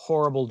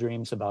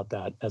dreams about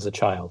that as a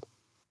child.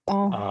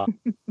 Oh,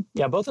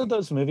 yeah, both of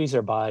those movies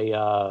are by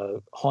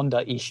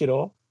Honda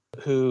Ishiro,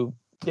 who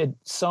did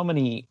so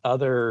many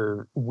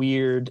other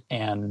weird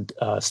and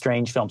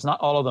strange films. Not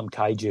all of them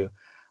kaiju.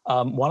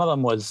 One of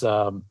them was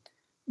I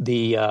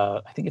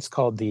think it's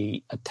called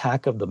The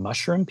Attack of the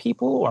Mushroom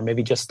People, or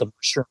maybe just the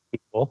Mushroom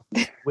People,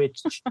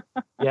 which,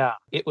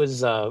 it was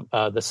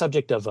the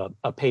subject of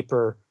a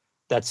paper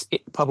that's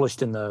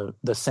published in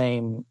the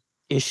same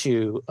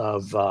issue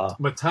of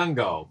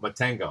Matango.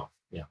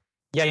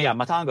 Yeah,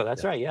 Matango.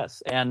 That's right.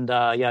 Yes, and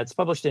it's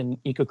published in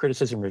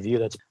Eco-Criticism Review.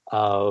 That's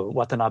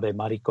Watanabe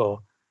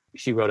Mariko.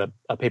 She wrote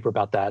a paper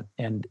about that,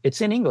 and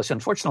it's in English.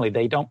 Unfortunately,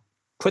 they don't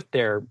put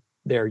their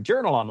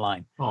journal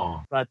online.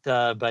 Oh, but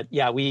I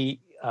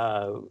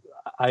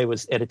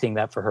was editing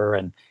that for her,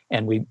 and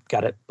we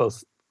got it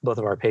both of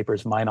our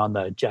papers. Mine on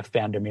the Jeff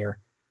Vandermeer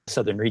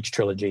Southern Reach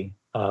trilogy,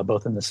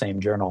 both in the same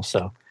journal.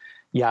 So,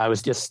 I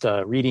was just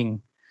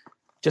reading.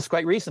 Just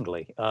quite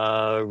recently,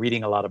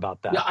 reading a lot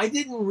about that. Yeah, I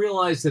didn't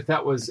realize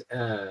that was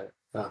a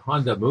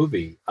Honda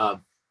movie.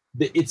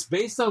 It's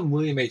based on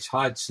William H.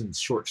 Hodgson's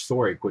short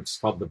story, which is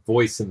called The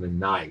Voice in the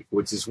Night,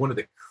 which is one of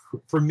the,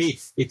 for me,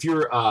 if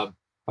you're a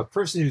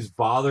person who's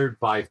bothered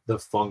by the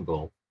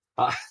fungal,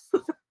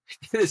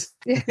 it's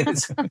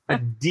a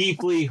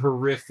deeply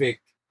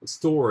horrific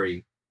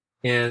story.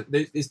 And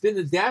it's been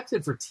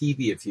adapted for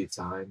TV a few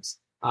times.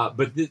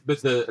 But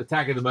the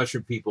Attack of the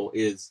Mushroom People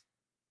is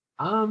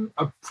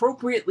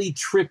appropriately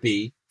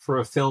trippy for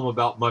a film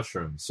about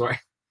mushrooms. Sorry.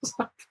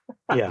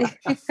 Yes.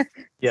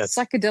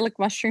 Psychedelic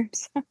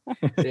mushrooms.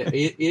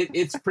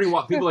 It's pretty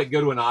wild. People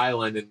go to an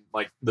island and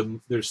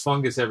there's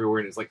fungus everywhere,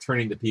 and it's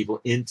turning the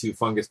people into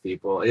fungus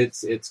people.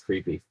 It's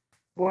creepy.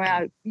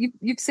 Wow,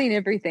 you've seen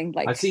everything.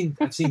 I've seen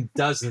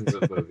dozens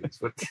of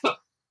movies.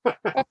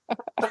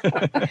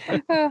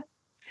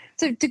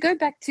 So to go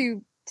back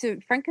to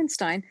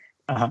Frankenstein.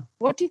 Uh-huh.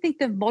 What do you think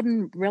the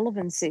modern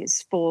relevance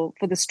is for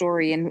the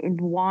story,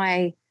 and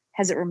why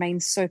has it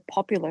remained so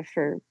popular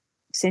for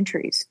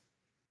centuries?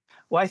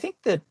 Well, I think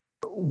that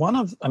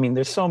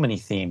there's so many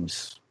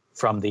themes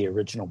from the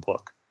original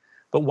book,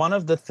 but one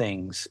of the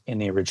things in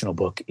the original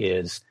book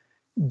is,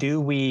 do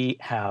we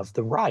have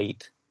the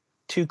right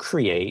to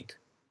create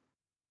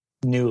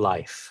new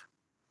life?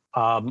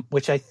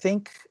 Which I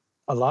think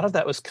a lot of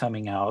that was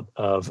coming out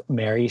of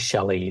Mary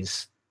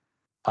Shelley's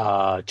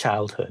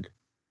childhood.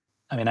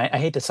 I mean, I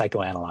hate to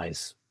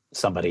psychoanalyze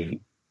somebody,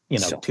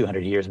 Sure.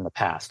 200 years in the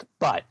past,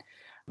 but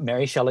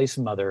Mary Shelley's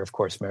mother, of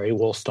course, Mary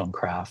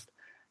Wollstonecraft,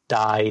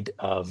 died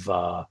of,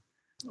 what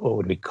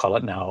would we call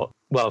it now?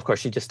 Well, of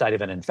course, she just died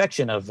of an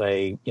infection of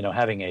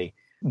having a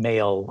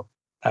male,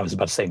 I was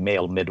about to say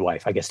male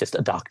midwife, I guess just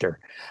a doctor,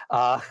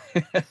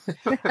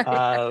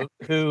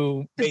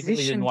 who basically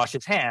didn't wash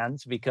his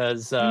hands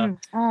because the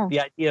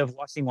idea of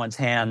washing one's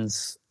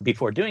hands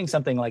before doing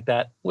something like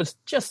that was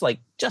just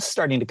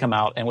starting to come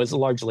out and was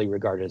largely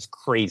regarded as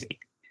crazy.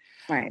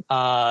 Right.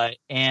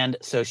 And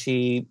so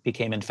she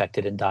became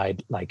infected and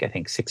died, I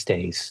think 6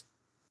 days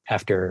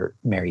after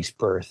Mary's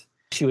birth.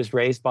 She was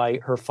raised by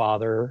her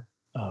father,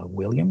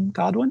 William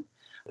Godwin,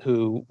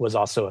 who was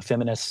also a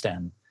feminist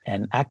and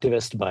an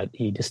activist, but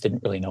he just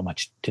didn't really know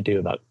much to do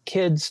about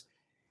kids.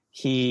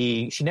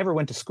 She never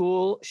went to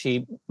school.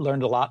 She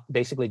learned a lot,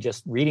 basically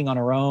just reading on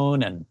her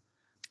own and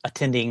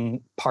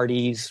attending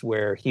parties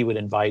where he would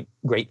invite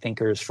great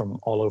thinkers from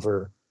all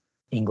over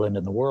England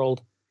and the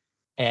world.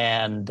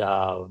 And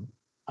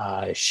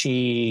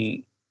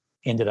she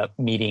ended up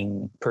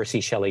meeting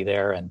Percy Shelley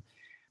there. And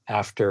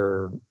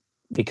after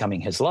becoming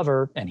his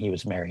lover, and he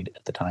was married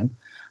at the time,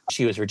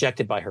 she was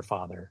rejected by her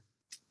father.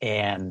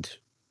 And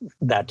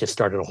that just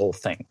started a whole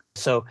thing.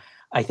 So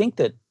I think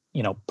that,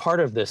 part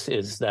of this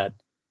is that,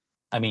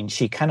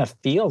 she kind of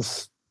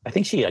feels, I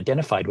think she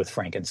identified with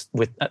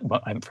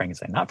not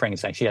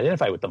Frankenstein. She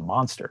identified with the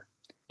monster.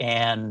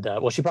 And,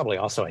 she probably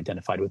also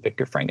identified with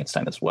Victor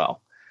Frankenstein as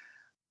well.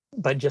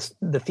 But just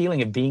the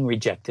feeling of being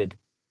rejected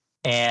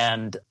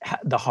and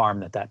the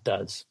harm that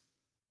does.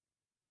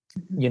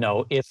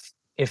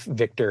 If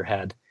Victor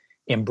had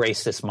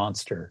embraced this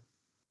monster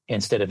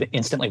instead of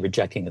instantly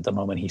rejecting it the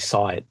moment he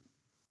saw it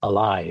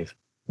alive,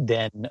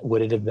 then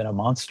would it have been a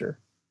monster?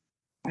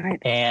 Right.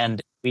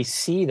 And we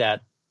see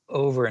that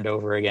over and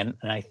over again.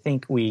 And I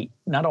think we,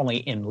 not only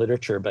in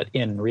literature, but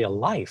in real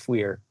life,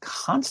 we are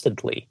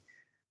constantly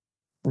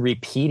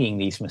repeating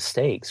these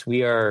mistakes.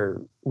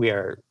 We're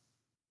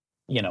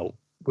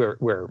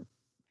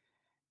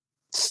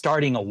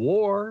starting a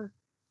war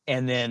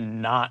and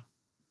then not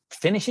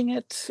finishing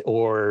it,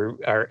 or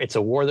it's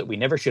a war that we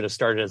never should have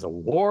started as a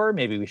war.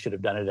 Maybe we should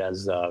have done it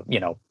as,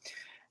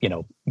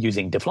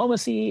 using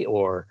diplomacy,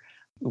 or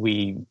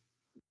we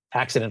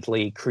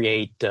accidentally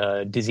create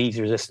not disease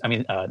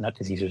resistant.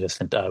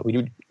 We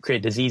do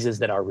create diseases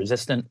that are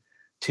resistant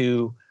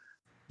to,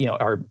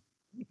 are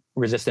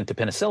resistant to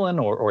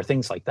penicillin or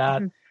things like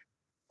that.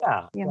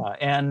 Mm-hmm. Yeah.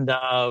 And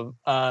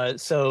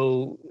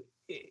so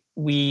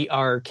we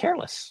are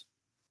careless.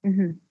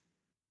 Mm-hmm.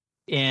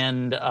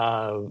 And,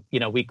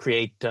 we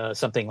create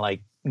something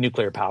like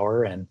nuclear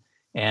power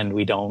and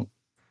we don't,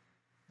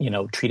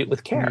 treat it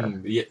with care.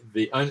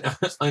 The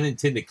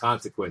unintended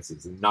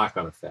consequences and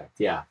knock-on effect.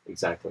 Yeah,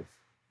 exactly.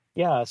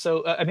 Yeah.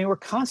 So, we're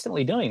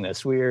constantly doing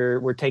this.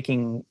 We're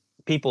taking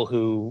people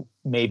who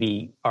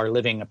maybe are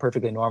living a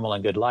perfectly normal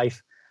and good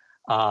life,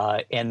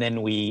 and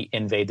then we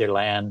invade their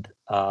land,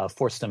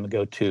 force them to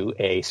go to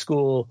a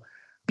school,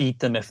 beat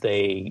them if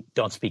they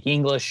don't speak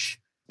English,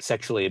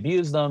 sexually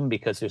abuse them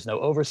because there's no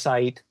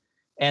oversight,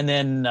 and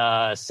then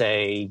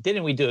say,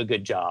 didn't we do a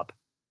good job?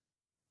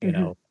 You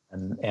know,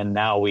 and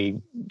now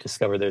we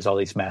discover there's all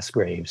these mass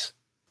graves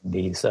in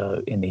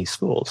these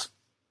schools.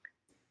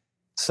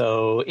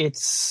 So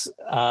it's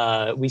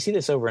we see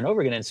this over and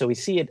over again, and so we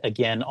see it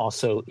again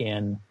also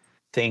in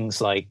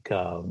things like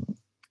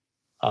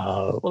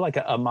like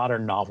a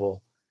modern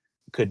novel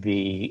could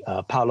be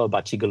Paolo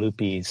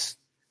Bacigalupi's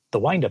The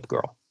Wind-Up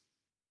Girl,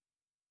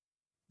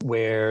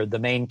 where the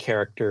main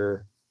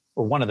character,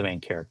 or one of the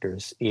main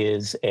characters,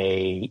 is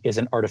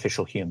an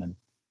artificial human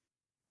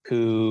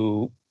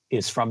who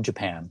is from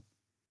Japan,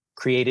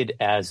 created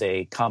as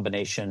a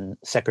combination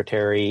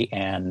secretary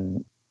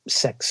and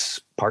sex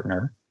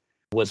partner,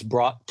 was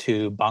brought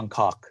to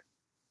Bangkok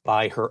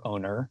by her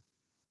owner.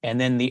 And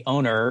then the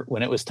owner,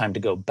 when it was time to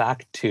go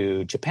back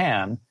to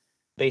Japan,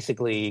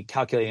 basically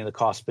calculating the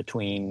cost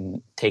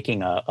between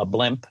taking a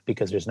blimp,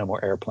 because there's no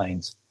more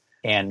airplanes,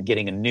 and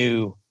getting a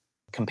new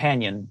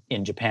companion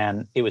in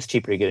Japan, it was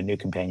cheaper to get a new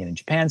companion in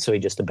Japan, so he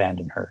just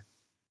abandoned her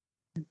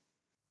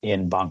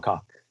in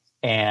Bangkok.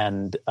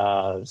 And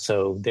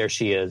so there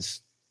she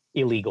is,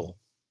 illegal,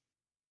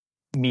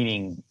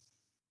 meaning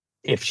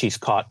if she's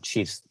caught,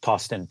 she's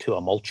tossed into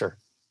a mulcher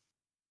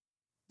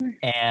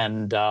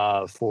and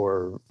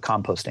for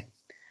composting.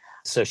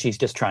 So she's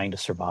just trying to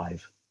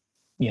survive.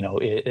 You know,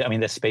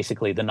 that's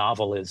basically the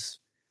novel is,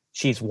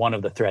 she's one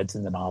of the threads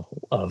in the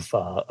novel of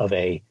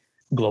a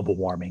global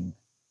warming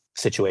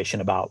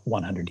situation about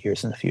 100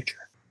 years in the future.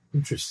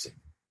 Interesting.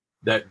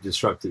 That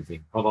disruptive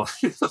thing. Hold on.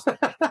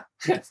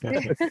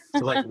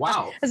 Like,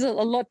 wow. There's a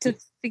lot to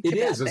think about. It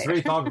is. It's a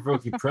very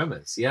thought-provoking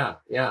premise. Yeah.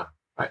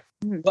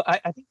 Well,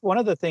 I think one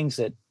of the things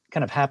that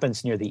kind of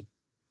happens near the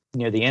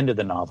end of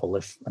the novel,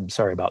 if I'm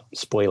sorry about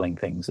spoiling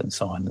things and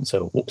so on, and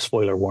so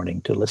spoiler warning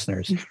to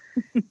listeners,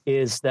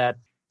 is that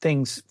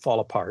things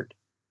fall apart.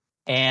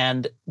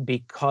 And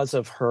because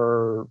of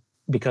her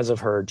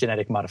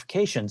genetic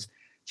modifications,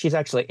 she's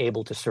actually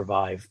able to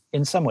survive,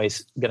 in some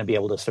ways going to be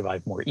able to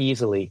survive more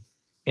easily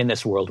in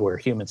this world where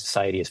human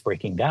society is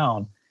breaking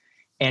down.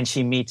 And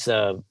she meets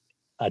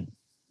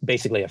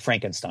basically a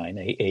Frankenstein,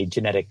 a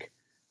genetic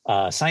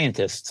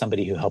scientist,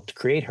 somebody who helped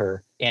create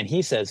her. And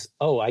he says,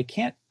 I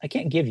can't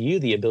give you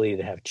the ability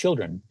to have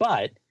children,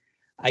 but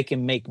I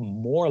can make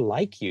more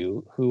like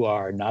you who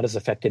are not as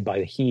affected by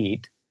the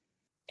heat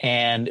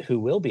and who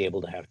will be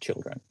able to have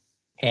children.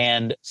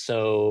 And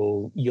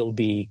so you'll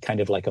be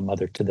kind of like a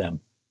mother to them.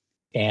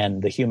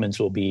 And the humans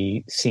will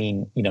be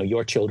seen,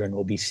 your children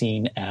will be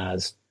seen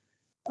as,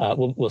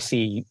 we'll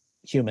see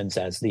humans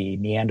as the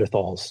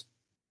Neanderthals.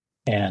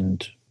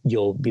 And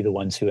you'll be the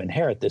ones who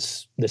inherit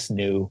this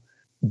new,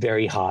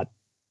 very hot,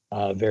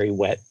 very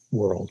wet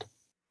world.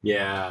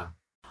 Yeah.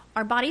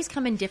 Our bodies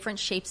come in different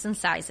shapes and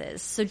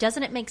sizes, so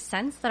doesn't it make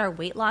sense that our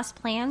weight loss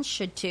plans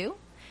should too?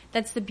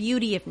 That's the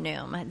beauty of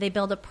Noom. They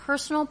build a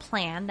personal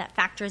plan that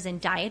factors in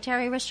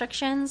dietary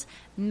restrictions,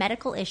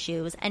 medical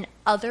issues, and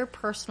other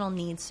personal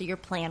needs so your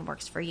plan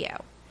works for you.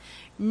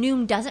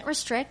 Noom doesn't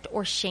restrict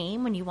or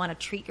shame when you want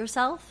to treat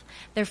yourself.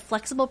 Their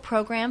flexible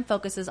program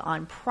focuses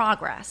on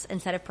progress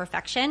instead of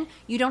perfection.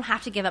 You don't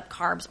have to give up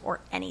carbs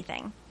or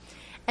anything.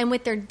 And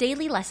with their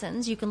daily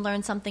lessons, you can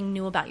learn something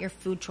new about your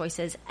food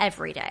choices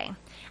every day.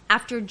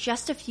 After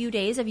just a few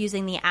days of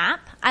using the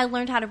app, I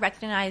learned how to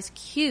recognize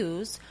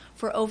cues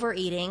for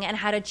overeating and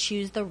how to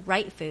choose the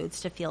right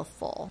foods to feel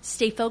full.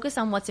 Stay focused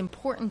on what's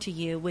important to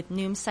you with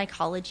Noom's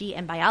psychology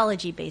and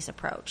biology-based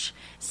approach.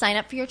 Sign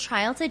up for your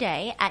trial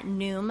today at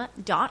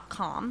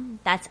Noom.com.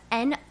 That's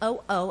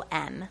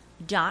Noom.com.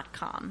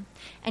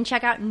 And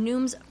check out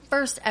Noom's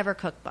first ever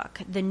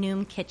cookbook, The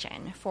Noom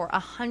Kitchen, for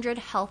 100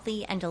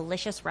 healthy and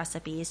delicious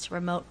recipes to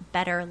promote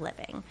better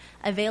living.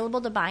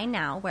 Available to buy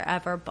now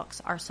wherever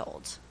books are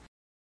sold.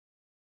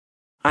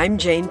 I'm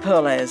Jane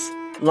Perlez,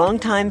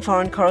 longtime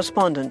foreign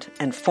correspondent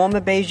and former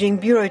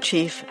Beijing bureau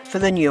chief for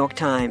the New York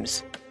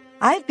Times.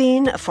 I've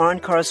been a foreign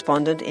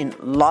correspondent in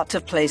lots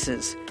of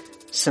places: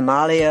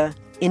 Somalia,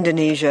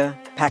 Indonesia,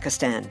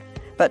 Pakistan,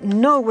 but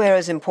nowhere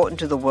as important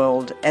to the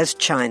world as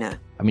China.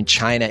 I mean,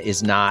 China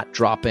is not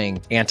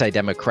dropping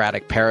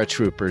anti-democratic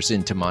paratroopers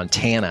into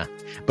Montana.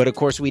 But of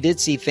course, we did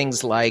see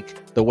things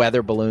like the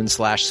weather balloon /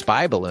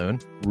 spy balloon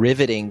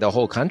riveting the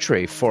whole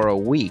country for a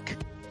week.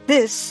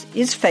 This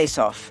is Face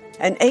Off,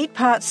 an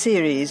 8-part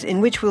series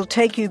in which we'll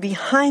take you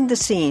behind the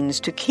scenes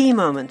to key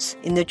moments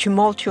in the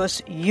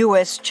tumultuous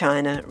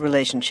U.S.-China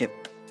relationship.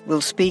 We'll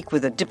speak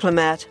with a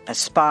diplomat, a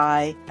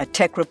spy, a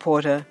tech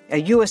reporter, a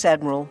U.S.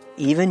 admiral,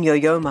 even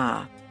Yo-Yo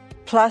Ma.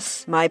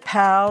 Plus, my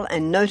pal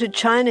and noted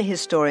China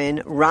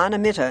historian Rana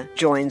Mitter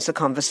joins the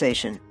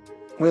conversation.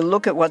 We'll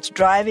look at what's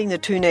driving the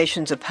two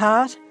nations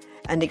apart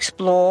and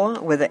explore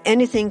whether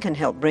anything can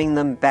help bring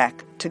them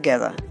back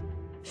together.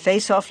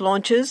 Face Off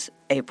launches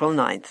April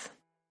 9th.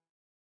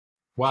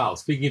 Wow.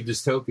 Speaking of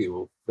dystopia,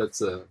 well, that's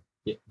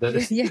that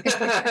is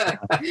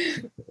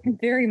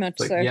very much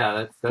so.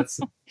 Yeah, that's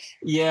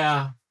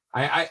yeah.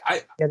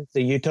 It's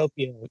a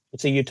utopia.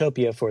 It's a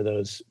utopia for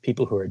those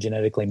people who are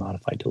genetically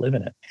modified to live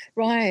in it.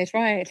 Right.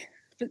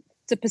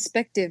 It's a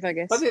perspective, I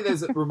guess. I think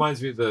it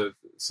reminds me of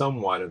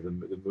somewhat of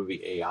the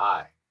movie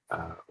AI,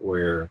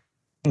 where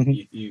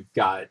you've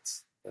got.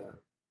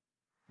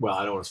 Well,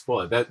 I don't want to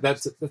spoil it.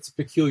 That's a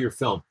peculiar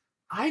film.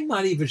 I'm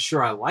not even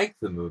sure I like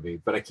the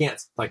movie, but I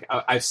can't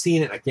I've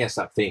seen it. I can't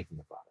stop thinking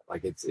about it.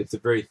 Like it's a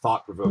very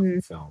thought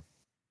provoking film,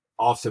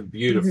 often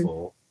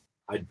beautiful.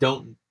 I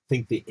don't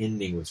think the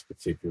ending was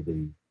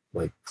particularly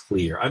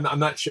clear. I'm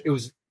not sure. It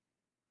was.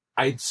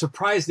 I'm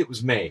surprised it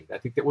was made. I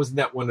think that wasn't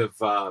that one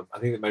of. I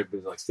think it might have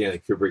been Stanley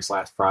Kubrick's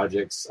last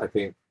projects. I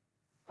think.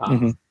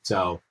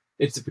 So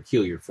it's a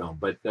peculiar film,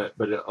 but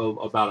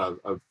about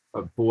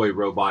a boy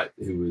robot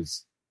who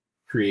was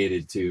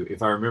created to,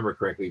 if I remember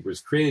correctly,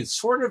 was created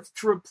sort of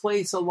to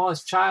replace a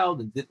lost child,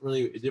 and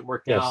it didn't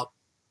work out,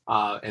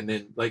 and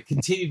then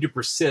continued to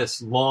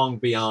persist long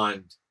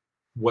beyond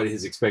what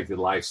his expected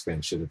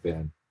lifespan should have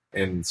been,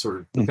 and sort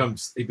of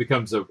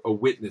becomes a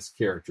witness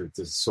character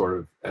to sort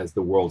of as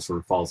the world sort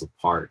of falls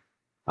apart.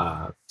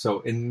 So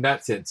in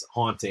that sense,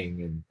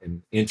 haunting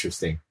and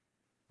interesting,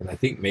 and I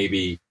think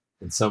maybe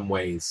in some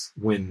ways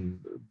when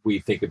we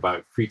think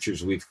about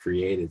creatures we've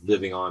created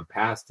living on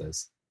past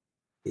us,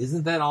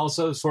 isn't that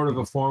also sort of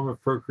a form of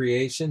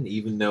procreation,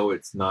 even though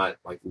it's not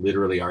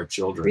literally our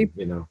children,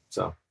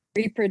 So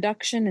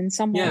reproduction in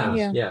some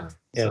way. Yeah.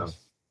 So.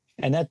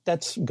 And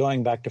that's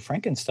going back to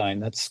Frankenstein.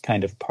 That's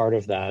kind of part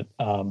of that.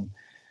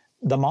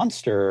 The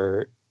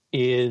monster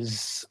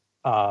is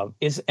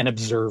an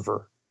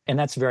observer, and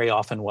that's very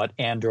often what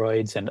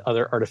androids and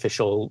other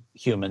artificial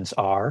humans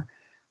are.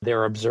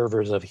 They're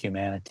observers of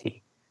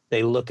humanity.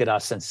 They look at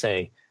us and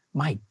say,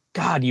 "My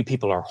God, you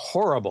people are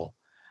horrible."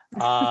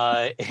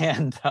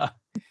 And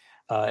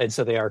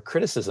so they are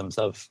criticisms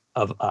of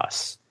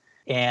us.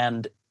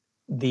 And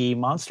the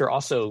monster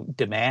also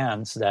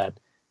demands that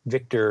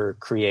Victor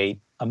create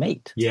a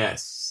mate.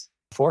 Yes.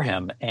 For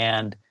him.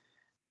 And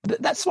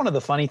that's one of the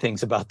funny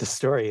things about the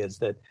story is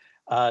that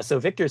so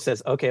Victor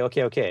says,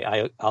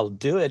 okay, I'll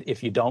do it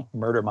if you don't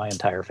murder my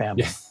entire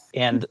family.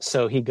 And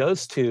so he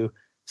goes to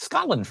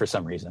Scotland for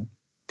some reason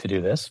to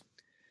do this.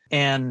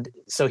 And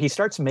so he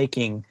starts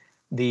making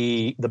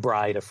the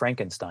bride of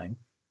Frankenstein.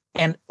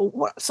 And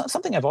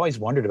something I've always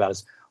wondered about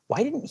is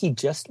why didn't he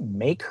just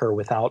make her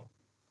without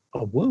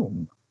a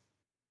womb?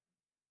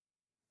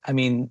 I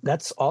mean,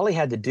 that's all he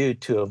had to do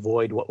to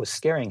avoid what was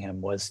scaring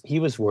him. Was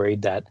he was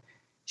worried that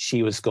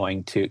she was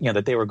going to,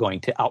 that they were going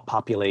to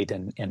outpopulate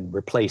and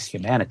replace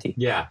humanity.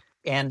 Yeah.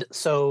 And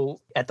so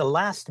at the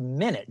last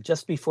minute,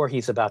 just before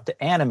he's about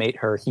to animate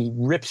her, he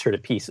rips her to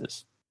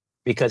pieces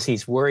because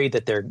he's worried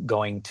that they're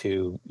going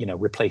to,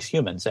 replace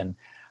humans.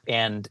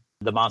 And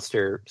the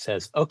monster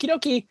says, "Okie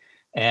dokie,"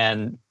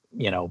 and,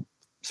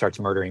 starts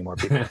murdering more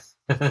people.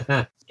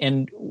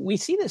 And we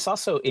see this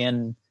also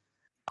in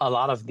a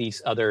lot of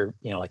these other,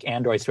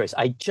 android stories.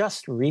 I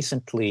just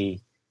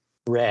recently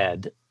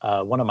read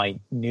one of my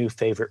new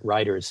favorite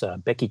writers,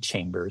 Becky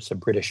Chambers, a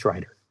British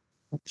writer.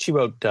 She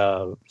wrote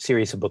a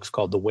series of books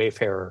called the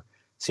Wayfarer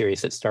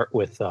series that start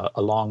with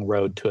A Long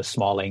Road to a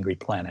Small Angry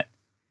Planet.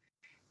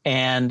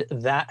 And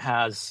that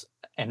has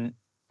an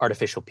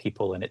artificial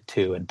people in it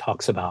too, and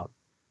talks about,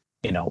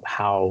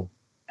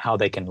 how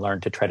they can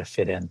learn to try to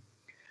fit in.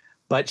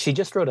 But she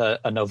just wrote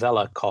a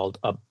novella called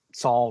A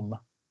Psalm,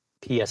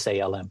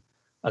 Psalm,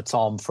 A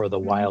Psalm for the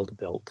Wild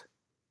Built.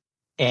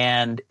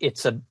 And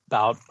it's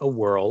about a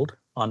world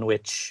on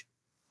which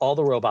all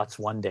the robots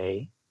one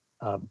day,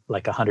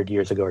 100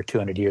 years ago or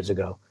 200 years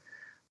ago,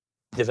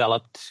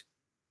 developed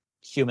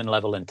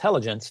human-level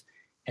intelligence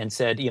and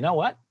said, you know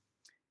what?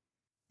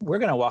 We're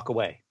going to walk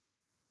away.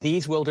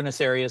 These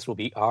wilderness areas will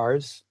be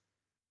ours.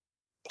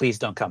 Please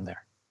don't come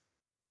there.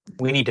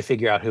 We need to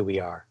figure out who we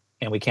are,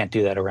 and we can't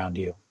do that around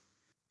you.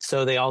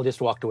 So they all just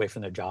walked away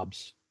from their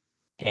jobs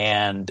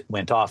and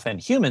went off, and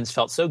humans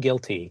felt so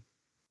guilty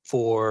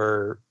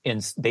for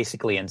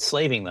basically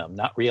enslaving them,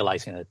 not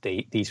realizing that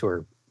these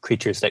were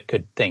creatures that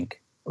could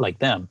think like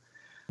them,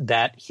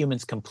 that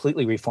humans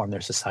completely reformed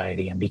their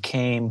society and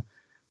became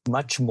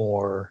much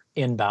more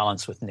in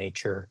balance with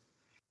nature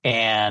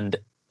and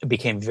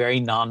became very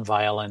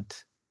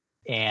nonviolent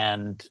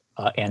and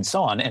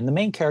so on. And the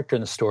main character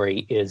in the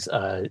story is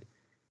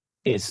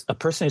a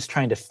person who's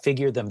trying to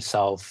figure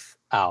themselves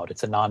out.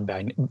 It's a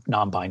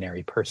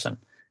non-binary person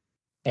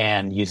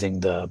and using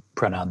the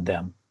pronoun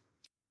them.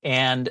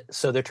 And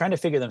so they're trying to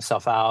figure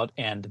themselves out,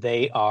 and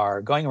they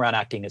are going around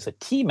acting as a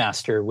tea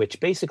master, which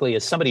basically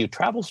is somebody who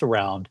travels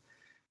around,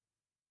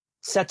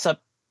 sets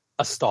up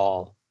a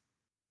stall,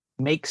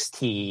 makes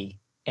tea,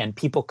 and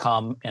people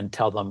come and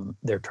tell them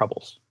their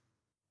troubles.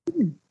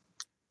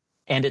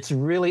 And it's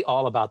really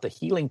all about the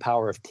healing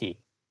power of tea.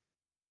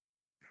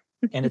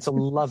 And it's a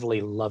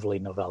lovely, lovely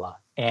novella.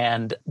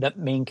 And that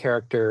main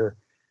character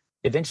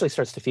eventually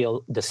starts to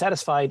feel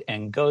dissatisfied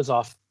and goes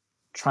off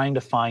trying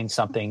to find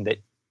something that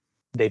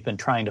they've been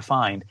trying to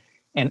find.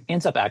 and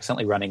ends up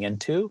accidentally running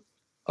into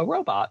a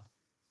robot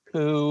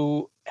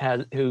who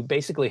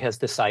basically has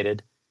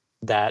decided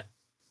that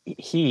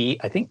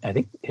I think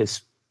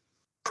his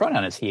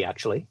pronoun is he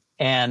actually,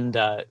 and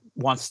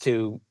wants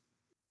to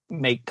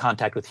make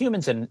contact with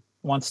humans and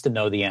wants to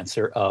know the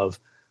answer of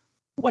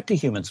what do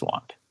humans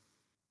want.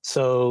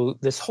 So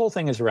this whole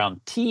thing is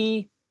around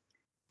tea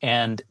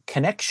and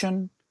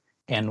connection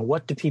and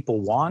what do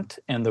people want.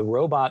 And the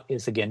robot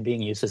is again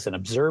being used as an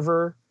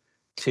observer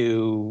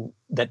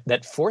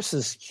that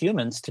forces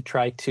humans to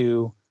try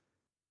to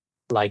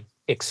like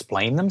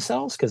explain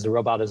themselves, because the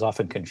robot is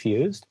often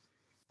confused,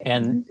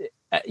 and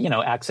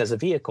acts as a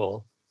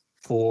vehicle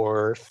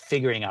for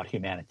figuring out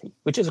humanity,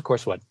 which is of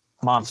course what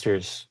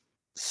monsters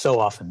so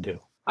often do.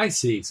 I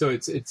see. So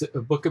it's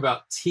a book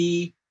about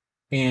tea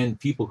and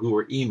people who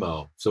are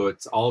emo. So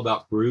it's all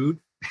about brood.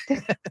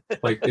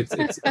 Like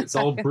it's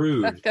all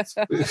brood.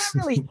 It's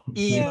really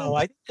emo.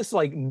 I think it's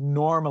like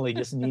normally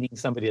just needing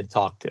somebody to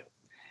talk to.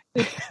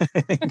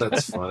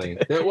 That's funny.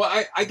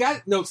 Well, I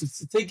got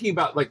thinking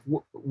about like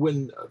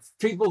when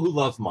people who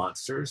love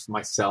monsters,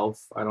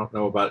 myself, I don't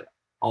know about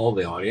all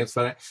the audience,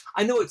 but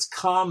I know it's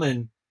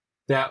common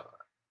that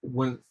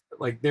when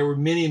like there were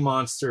many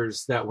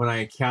monsters that when I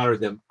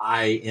encountered them,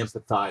 I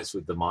empathized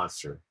with the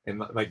monster, and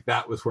like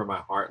that was where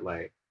my heart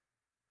lay,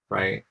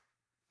 right?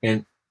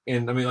 And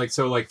I mean, like,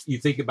 so like you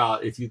think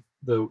about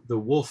the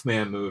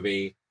Wolfman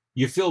movie,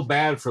 you feel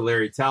bad for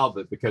Larry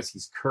Talbot because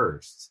he's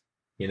cursed,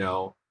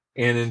 and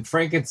in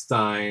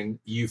Frankenstein,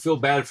 you feel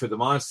bad for the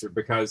monster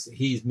because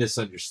he's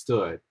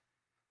misunderstood,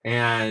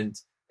 and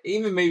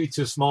even maybe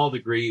to a small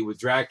degree with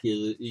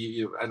Dracula,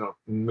 I don't,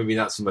 maybe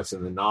not so much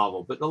in the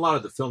novel, but in a lot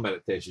of the film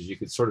adaptations, you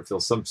could sort of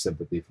feel some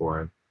sympathy for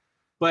him.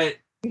 But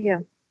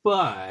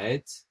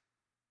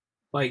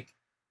like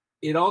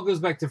it all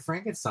goes back to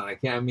Frankenstein.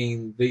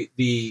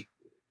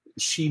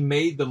 She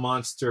made the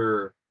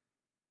monster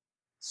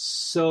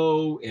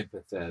so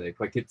empathetic.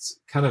 Like it's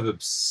kind of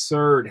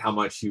absurd how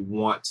much you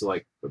want to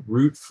like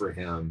root for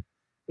him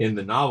in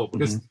the novel,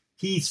 because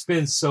he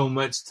spends so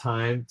much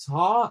time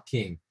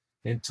talking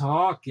and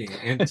talking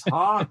and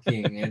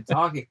talking and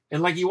talking.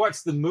 And like you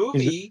watch the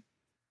movie,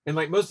 and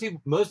like most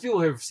people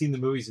have seen the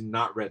movies and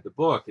not read the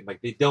book, and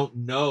like they don't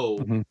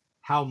know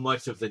how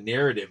much of the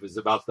narrative is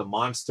about the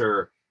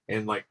monster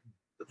and like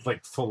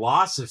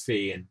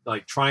philosophy and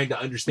like trying to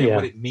understand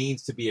what it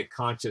means to be a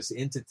conscious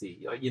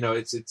entity.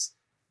 It's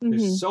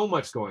there's so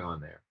much going on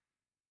there.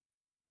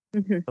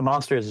 The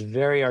monster is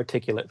very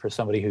articulate for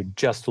somebody who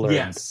just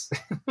learned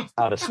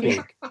how to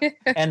speak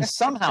and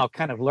somehow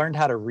kind of learned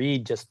how to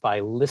read just by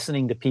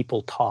listening to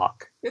people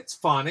talk. It's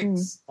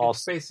phonics.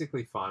 It's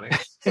basically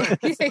phonics.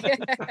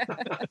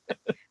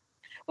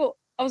 Well,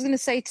 I was going to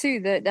say too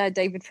that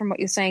David, from what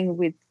you're saying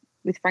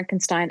with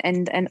Frankenstein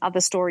and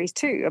other stories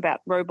too about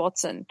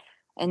robots and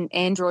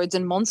androids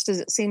and monsters,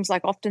 it seems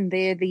like often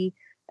they're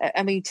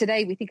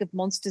today we think of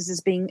monsters as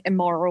being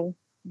immoral,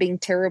 being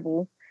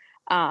terrible,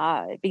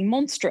 being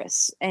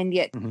monstrous, and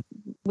yet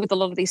with a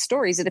lot of these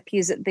stories it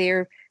appears that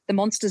the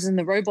monsters and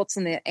the robots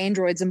and the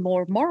androids are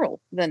more moral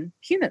than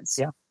humans.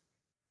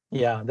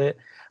 The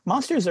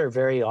monsters are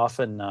very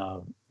often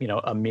a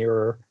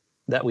mirror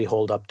that we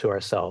hold up to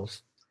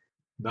ourselves.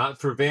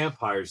 Not for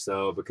vampires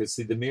though, because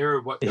see the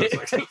mirror what goes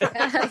like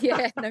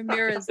no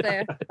mirrors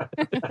there.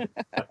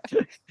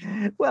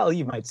 Well,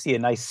 you might see a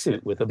nice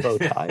suit with a bow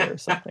tie or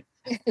something.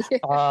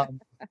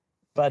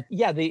 But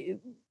the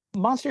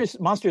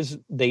monsters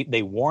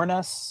they warn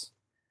us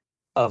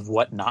of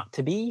what not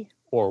to be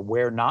or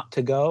where not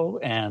to go,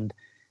 and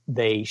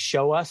they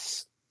show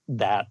us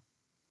that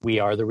we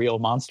are the real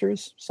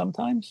monsters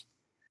sometimes.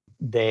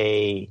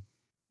 They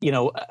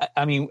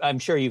I'm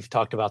sure you've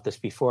talked about this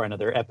before in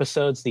other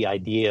episodes, the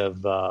idea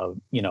of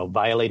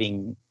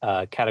violating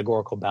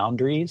categorical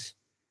boundaries,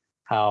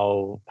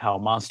 how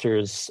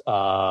monsters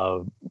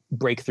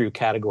break through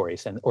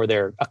categories, or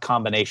they're a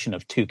combination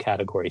of two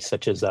categories,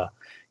 such as a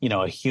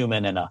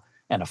human and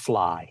a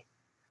fly,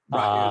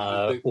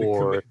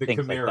 or the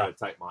chimera like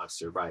type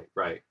monster, right,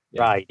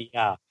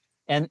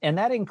 and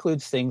that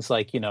includes things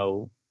like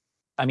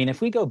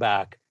if we go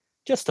back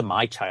just to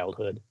my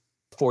childhood,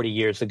 40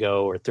 years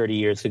ago or 30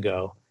 years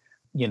ago,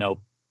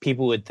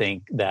 people would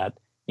think that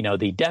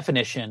the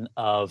definition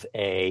of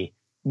a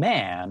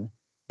man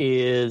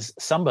is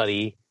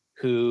somebody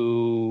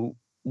who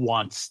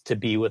wants to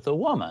be with a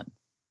woman,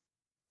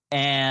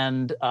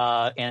 and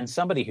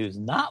somebody who's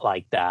not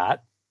like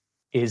that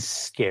is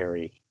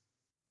scary.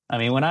 I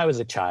mean, when I was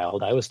a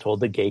child, I was told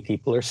that gay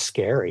people are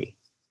scary,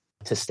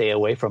 to stay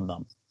away from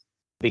them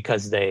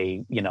because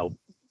they,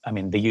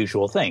 the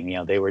usual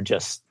thing, they were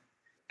just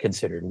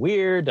considered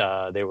weird.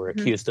 They were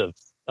accused of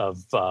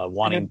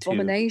wanting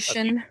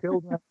abomination,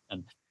 children,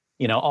 and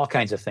all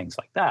kinds of things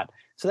like that.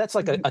 So that's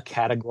like a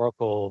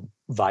categorical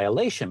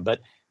violation.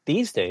 But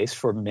these days,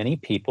 for many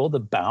people, the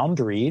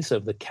boundaries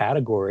of the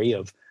category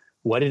of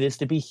what it is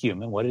to be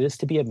human, what it is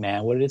to be a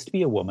man, what it is to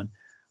be a woman,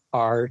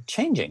 are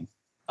changing.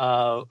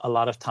 A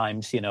lot of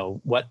times,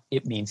 what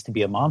it means to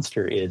be a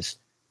monster is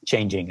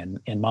changing,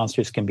 and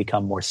monsters can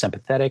become more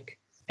sympathetic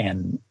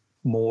and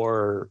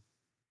more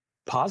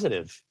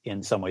positive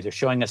in some ways. They're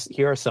showing us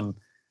here are some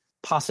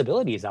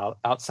possibilities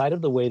outside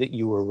of the way that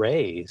you were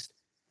raised,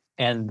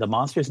 and the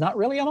monster is not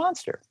really a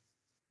monster.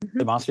 Mm-hmm.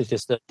 The monster is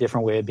just a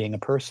different way of being a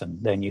person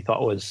than you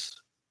thought was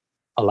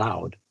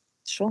allowed.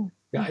 Sure.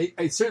 Yeah,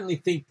 I certainly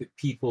think that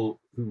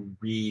people who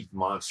read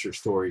monster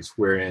stories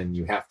wherein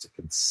you have to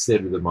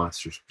consider the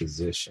monster's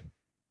position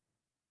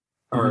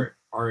are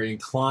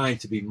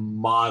inclined to be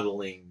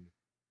modeling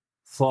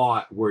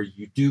thought where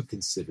you do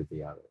consider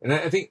the other. And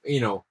I think,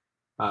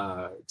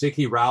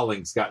 J.K.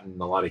 Rowling's gotten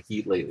a lot of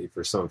heat lately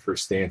for some of her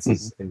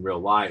stances in real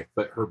life,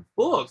 but her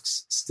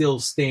books still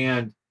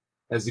stand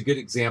as a good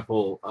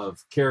example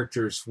of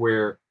characters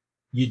where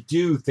you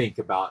do think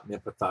about and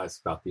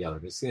empathize about the other.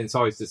 And it's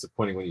always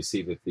disappointing when you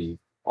see that the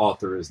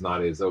author is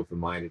not as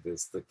open-minded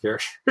as the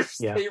characters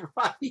they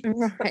write.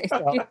 Right.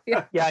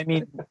 Yeah,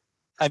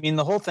 I mean,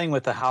 the whole thing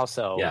with the house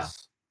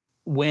elves,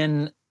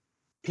 when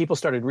people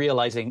started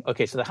realizing,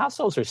 okay, so the house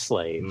elves are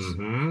slaves,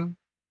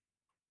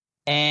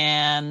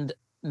 and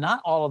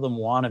not all of them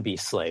want to be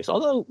slaves.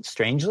 Although,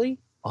 strangely,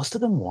 most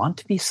of them want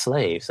to be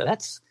slaves. So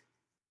that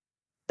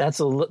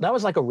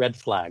was like a red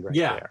flag right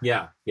there.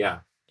 Yeah.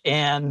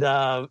 And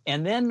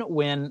then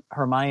when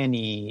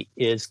Hermione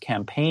is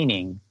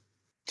campaigning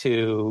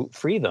to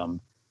free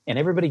them, and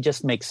everybody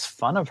just makes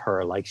fun of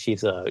her like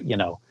she's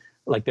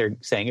like they're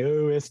saying,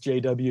 "Oh,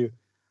 SJW,"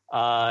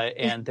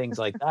 and things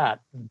like that.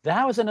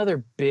 That was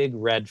another big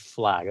red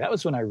flag. That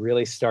was when I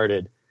really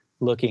started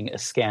looking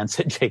askance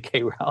at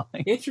J.K.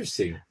 Rowling.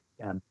 Interesting.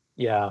 And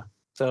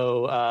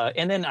so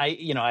and then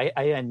I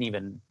hadn't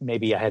even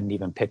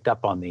picked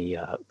up on the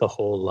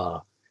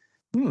whole.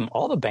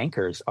 All the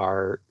bankers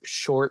are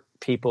short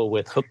people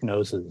with hook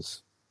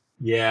noses.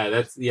 Yeah,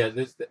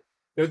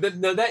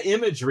 that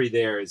imagery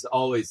there is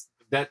always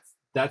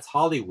that's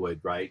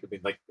Hollywood, right? I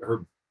mean, like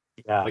her.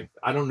 Yeah. Like,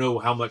 I don't know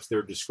how much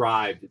they're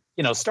described.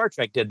 Star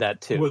Trek did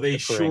that too. Well, they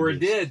sure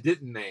did,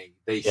 didn't they?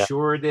 They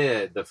sure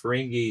did. The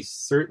Ferengis,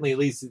 certainly at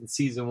least in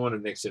season 1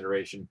 of Next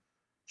Generation,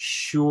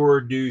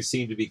 sure do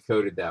seem to be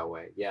coded that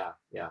way. Yeah,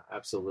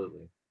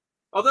 absolutely.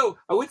 Although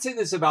I would say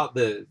this about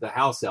the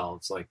house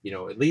elves, like,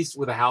 at least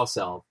with a house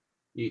elf,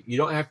 you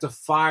don't have to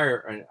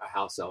fire a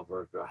house elf,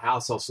 or if a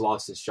house elf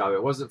lost his job,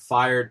 it wasn't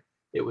fired,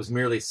 it was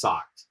merely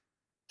socked.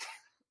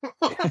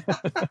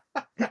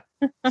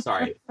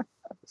 Sorry.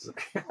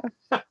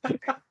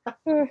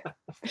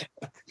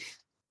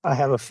 I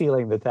have a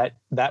feeling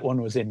that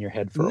one was in your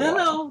head for a while.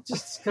 No,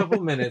 just a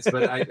couple minutes,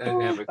 but I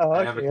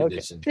have a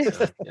condition.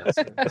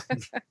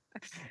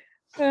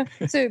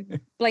 So,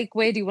 Blake,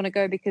 where do you want to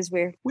go? Because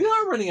we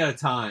are running out of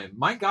time.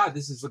 My God,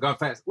 this has gone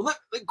fast. Well,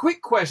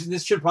 quick question.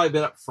 This should probably be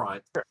up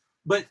front. Sure.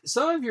 But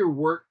some of your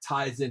work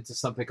ties into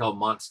something called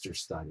monster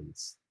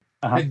studies.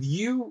 Have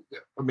you?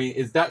 I mean,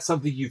 is that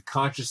something you've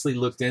consciously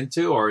looked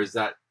into, or is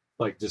that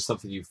like just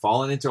something you've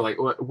fallen into? Like,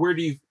 where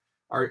do you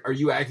are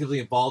you actively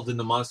involved in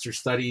the monster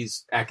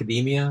studies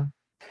academia?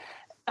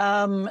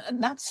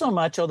 Not so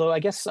much. Although I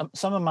guess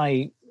some of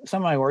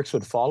my works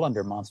would fall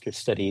under monster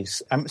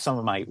studies. Some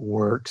of my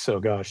works, oh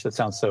gosh, that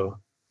sounds so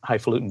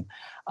highfalutin.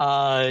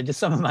 Just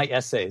some of my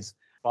essays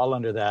fall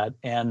under that.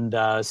 And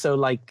so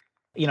like,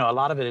 a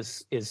lot of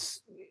it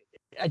is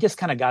I just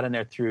kind of got in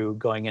there through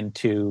going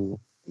into,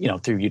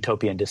 through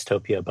utopia and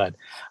dystopia. But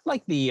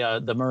like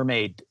the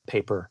mermaid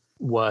paper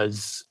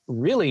was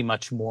really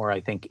much more,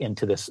 I think,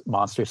 into this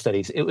monster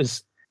studies. It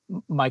was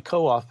my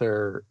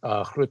co-author,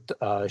 Hrut,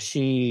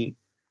 she,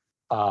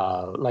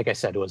 like I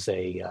said, was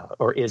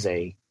is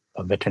a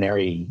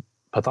veterinary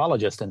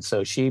pathologist. And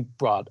so she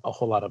brought a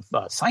whole lot of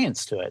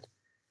science to it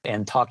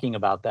and talking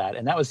about that.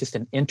 And that was just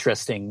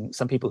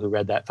some people who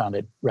read that found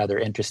it rather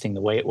interesting, the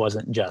way it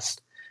wasn't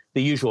just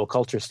the usual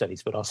culture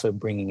studies, but also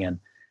bringing in,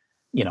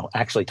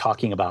 actually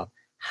talking about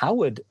how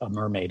would a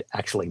mermaid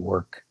actually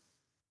work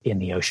in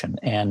the ocean.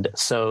 And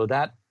so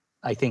that,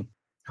 I think...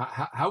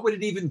 How would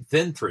it even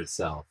fend for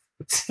itself?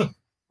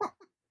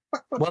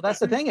 Well, that's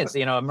the thing is,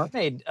 a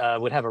mermaid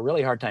would have a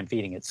really hard time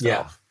feeding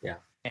itself. Yeah.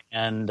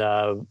 And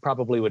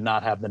probably would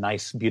not have the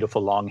nice,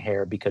 beautiful long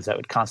hair because that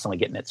would constantly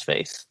get in its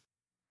face.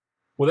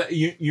 Well,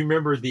 you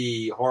remember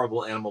the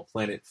horrible Animal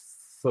Planet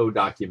faux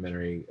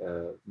documentary,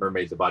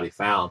 Mermaids: A Body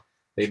Found?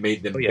 They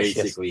made them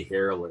basically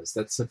hairless.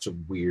 That's such a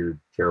weird,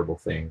 terrible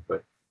thing.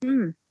 But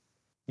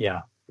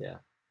yeah.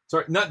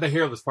 Sorry, not the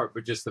hairless part,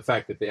 but just the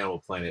fact that the Animal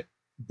Planet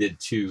did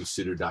 2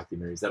 pseudo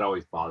documentaries. That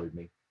always bothered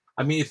me.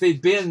 I mean, if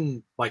they'd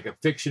been like a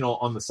fictional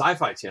on the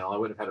Sci-Fi Channel, I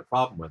wouldn't have had a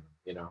problem with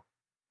them,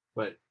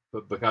 But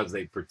because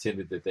they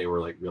pretended that they were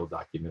like real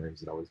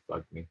documentaries, it always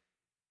bugged me.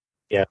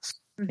 Yes.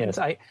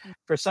 I,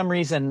 for some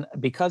reason,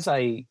 because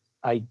I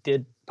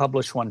did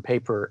publish one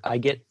paper, I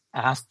get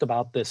asked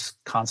about this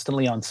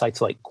constantly on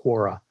sites like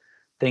Quora,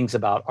 things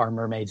about, are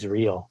mermaids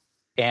real?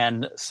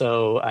 And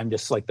so I'm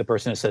just like the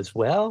person who says,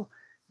 well,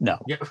 no.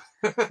 Yeah.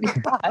 But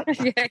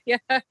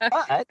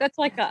that's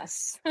like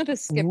us.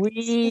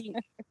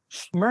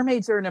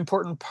 Mermaids are an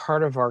important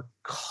part of our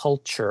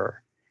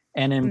culture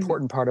and an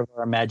important part of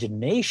our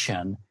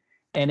imagination.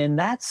 And in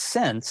that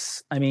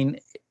sense, I mean,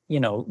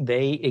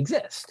 they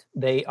exist.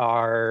 They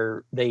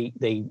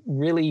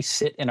really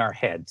sit in our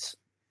heads,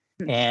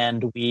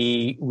 and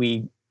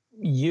we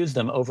use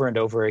them over and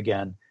over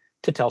again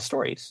to tell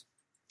stories,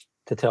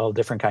 to tell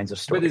different kinds of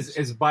stories.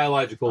 But as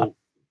biological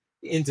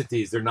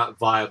entities, they're not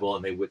viable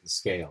and they wouldn't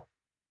scale.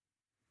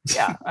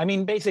 Yeah, I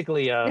mean,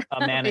 basically, a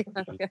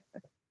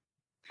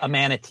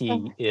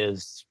manatee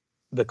is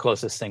the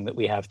closest thing that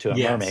we have to a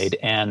mermaid,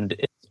 and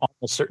it's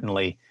almost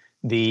certainly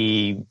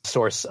the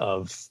source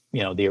of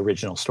the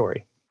original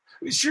story.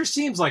 It sure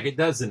seems like it,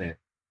 doesn't it?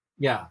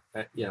 Yeah,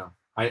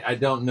 I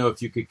don't know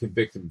if you could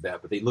convict them of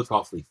that, but they look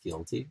awfully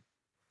guilty.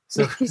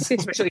 So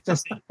especially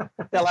since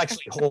they'll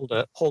actually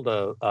hold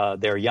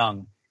their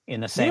young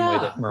in the same way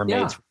that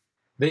mermaids.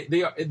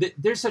 Yeah.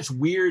 They're such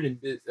weird and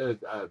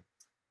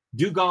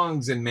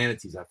dugongs and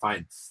manatees. I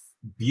find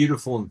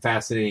beautiful and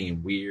fascinating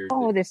and weird.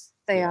 Oh,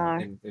 they are.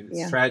 And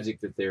it's tragic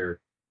that they're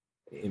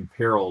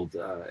imperiled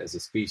as a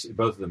species.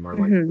 Both of them are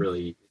like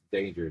really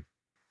endangered,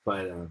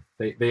 but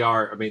they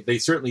are. I mean, they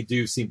certainly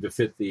do seem to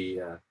fit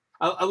the.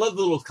 I love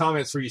the little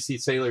comments where you see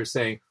sailors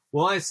saying,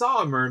 "Well, I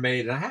saw a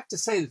mermaid, and I have to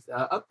say,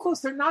 up close,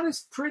 they're not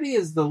as pretty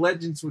as the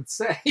legends would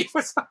say."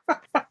 There's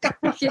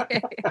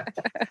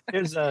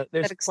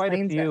quite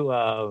a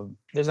few.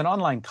 There's an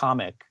online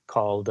comic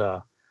called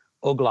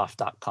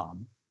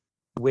Ogloff.com,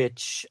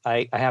 which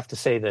I have to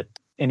say that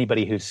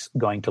anybody who's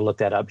going to look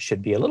that up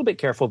should be a little bit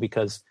careful,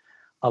 because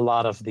a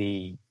lot of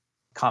the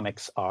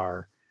comics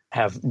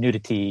have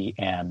nudity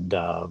and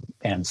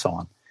so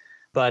on.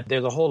 But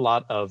there's a whole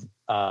lot of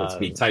let's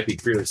be typing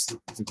fearless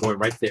going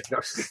right there.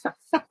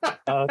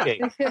 Okay.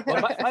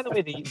 Well, by the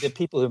way, the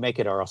people who make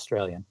it are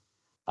Australian.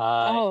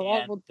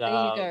 Well, there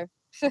you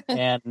go.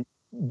 And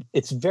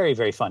it's very,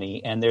 very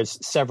funny. And there's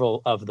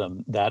several of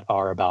them that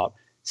are about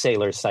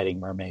sailors sighting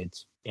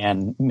mermaids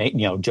and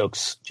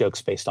jokes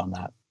based on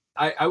that.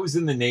 I was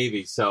in the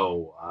Navy,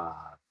 so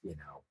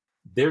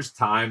there's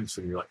times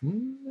when you're like,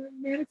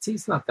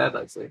 manatee's not that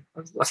ugly.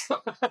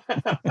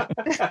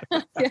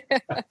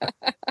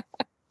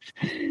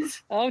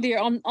 Oh dear.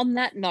 On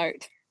that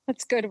note,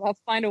 let's go to our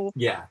final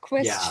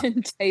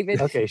question,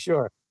 David. Okay,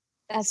 sure.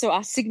 So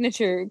our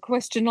signature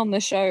question on the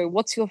show: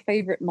 what's your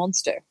favorite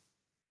monster?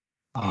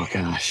 Oh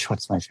gosh,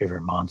 what's my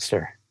favorite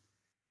monster?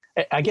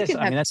 I guess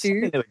that's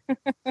something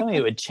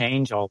that would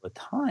change all the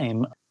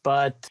time.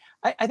 But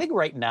I think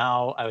right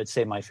now I would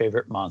say my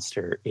favorite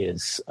monster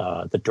is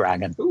the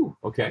dragon. Ooh,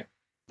 okay.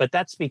 But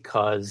that's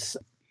because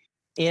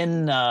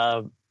when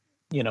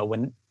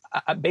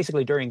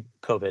basically during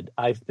COVID,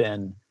 I've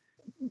been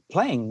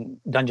playing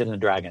Dungeons and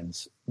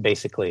Dragons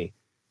basically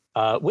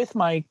with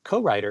my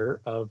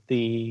co-writer of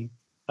the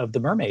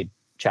Mermaid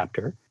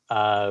chapter.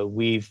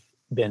 We've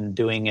been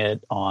doing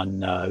it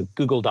on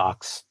Google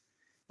Docs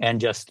and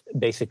just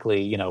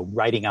basically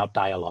writing out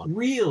dialogue.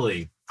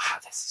 Really? Wow,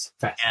 this is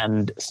fascinating.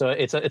 And so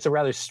it's a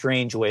rather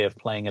strange way of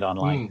playing it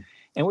online.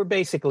 And we're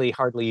basically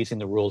hardly using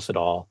the rules at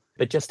all,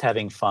 but just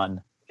having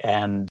fun.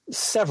 And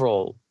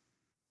several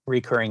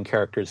recurring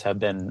characters have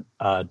been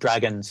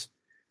dragons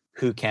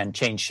who can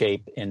change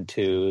shape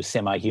into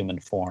semi-human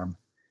form,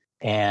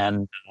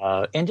 and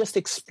just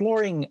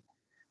exploring.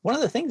 One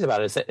of the things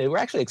about it is that we're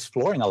actually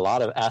exploring a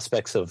lot of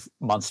aspects of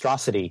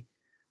monstrosity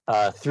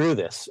through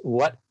this.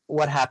 What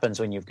happens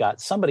when you've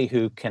got somebody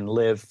who can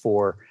live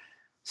for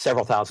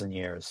several thousand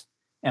years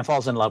and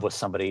falls in love with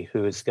somebody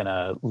who is going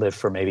to live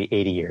for maybe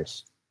 80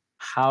 years?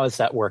 How does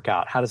that work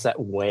out? How does that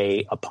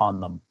weigh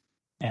upon them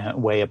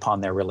and weigh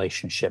upon their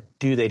relationship?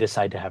 Do they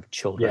decide to have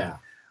children? Yeah.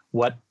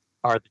 What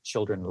are the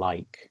children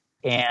like?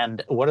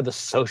 And what are the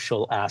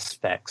social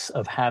aspects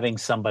of having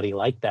somebody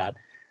like that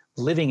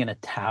living in a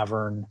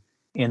tavern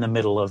in the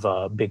middle of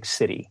a big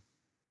city?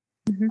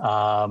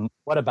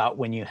 What about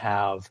when you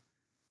have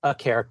a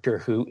character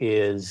who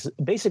is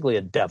basically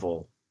a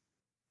devil,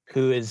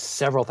 who is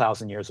several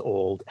thousand years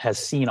old, has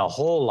seen a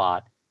whole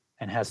lot,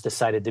 and has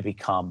decided to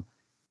become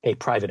a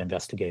private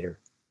investigator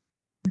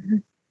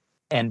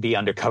and be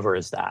undercover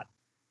as that,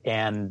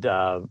 and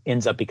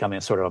ends up becoming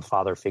a sort of a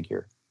father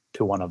figure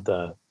to one of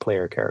the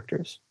player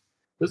characters.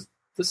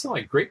 Those sound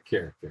like great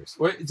characters.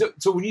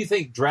 So when you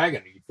think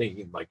dragon, are you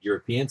thinking like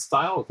European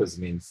style? Because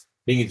being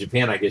in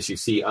Japan, I guess you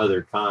see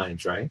other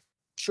kinds, right?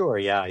 Sure,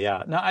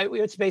 yeah. No,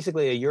 it's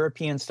basically a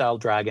European-style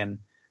dragon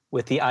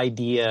with the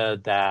idea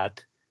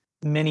that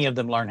many of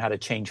them learn how to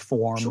change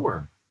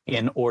form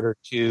in order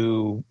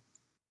to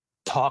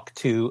talk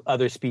to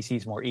other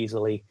species more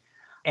easily.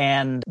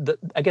 And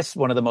I guess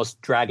one of the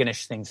most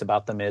dragonish things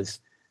about them is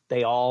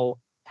they all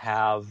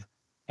have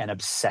an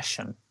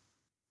obsession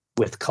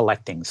with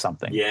collecting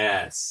something.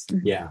 Yes,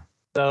 yeah.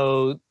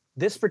 So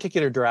this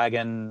particular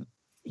dragon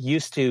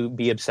used to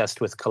be obsessed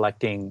with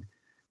collecting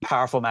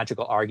powerful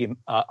magical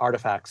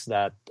artifacts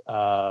that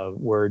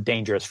were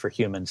dangerous for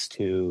humans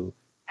to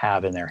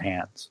have in their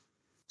hands.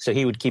 So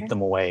he would keep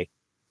them away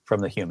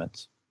from the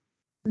humans.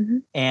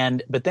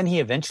 But then he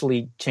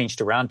eventually changed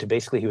around to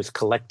basically he was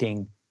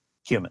collecting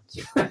humans.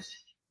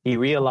 He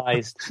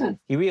realized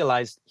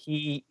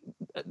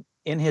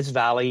in his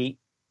valley,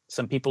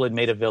 some people had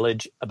made a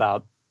village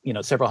about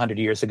several hundred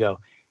years ago,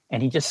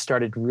 And he just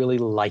started really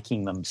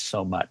liking them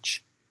so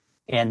much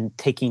and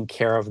taking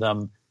care of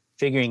them,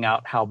 figuring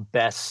out how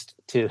best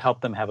to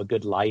help them have a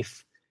good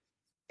life.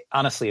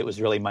 Honestly, it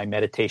was really my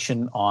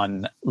meditation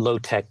on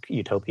low-tech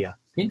utopia.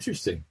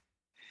 Interesting.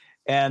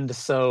 And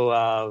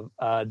so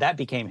that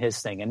became his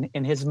thing.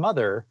 And his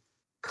mother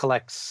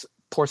collects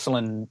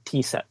porcelain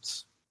tea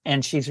sets.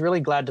 And she's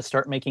really glad to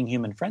start making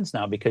human friends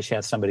now because she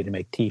has somebody to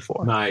make tea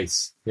for.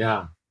 Nice.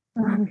 Yeah.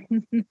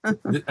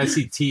 I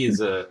see tea as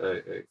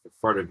a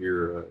part of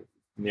your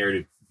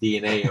narrative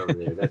DNA over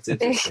there. That's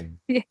interesting.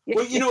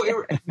 Well,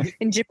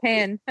 in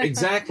Japan.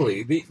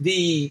 Exactly.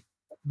 The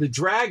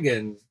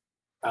dragon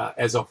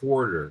as a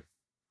hoarder,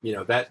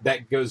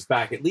 that goes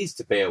back at least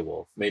to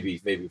Beowulf,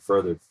 maybe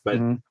further.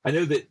 But I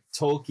know that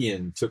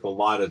Tolkien took a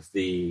lot of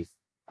the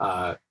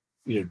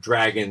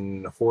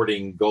dragon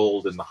hoarding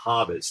gold in The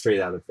Hobbit straight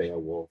out of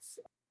Beowulf.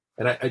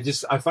 And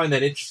I find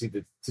that interesting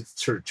to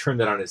sort of turn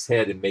that on its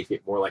head and make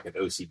it more like an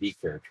OCD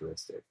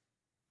characteristic.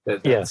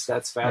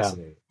 That's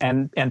fascinating.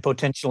 Yeah. And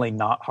potentially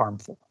not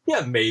harmful.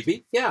 Yeah,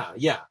 maybe. Yeah.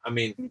 I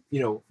mean,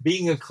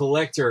 being a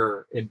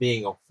collector and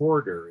being a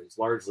hoarder is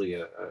largely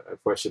a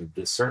question of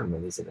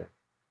discernment, isn't it?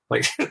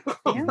 Like,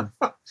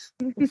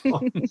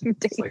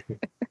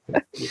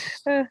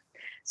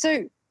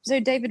 So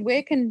David,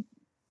 where can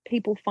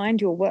people find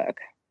your work?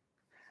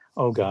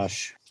 Oh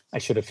gosh, I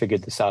should have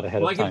figured this out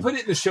ahead of time. I can put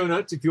it in the show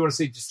notes if you want to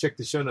say. Just check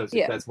the show notes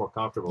if that's more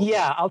comfortable.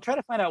 Yeah, I'll try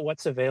to find out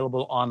what's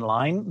available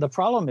online. The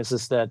problem is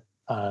that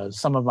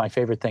some of my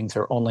favorite things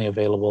are only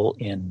available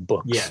in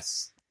books.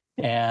 Yes,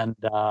 and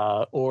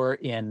or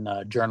in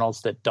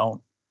journals that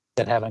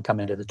haven't come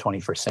into the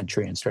 21st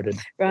century and started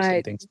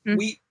right. Things. Mm-hmm.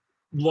 We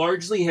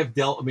largely have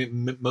dealt. I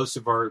mean, most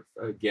of our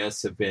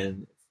guests have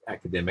been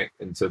academic,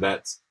 and so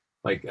that's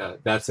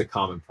a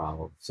common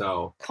problem.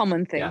 So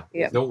common thing.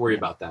 Yeah. Don't worry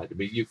about that. I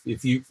mean,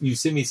 if you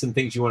send me some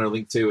things you want to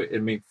link to, I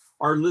mean,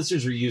 our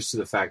listeners are used to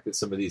the fact that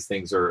some of these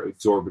things are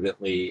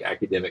exorbitantly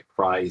academic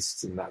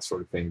priced and that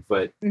sort of thing.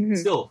 But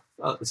still,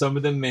 some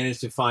of them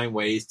manage to find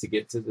ways to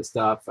get to the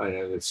stuff. I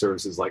know there's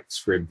services like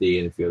Scribd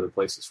and a few other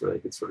places where they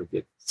can sort of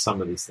get some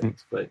of these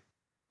things. But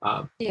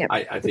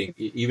I think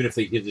even if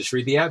they could just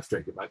read the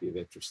abstract, it might be of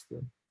interest to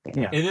them.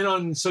 Yeah. And then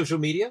on social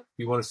media,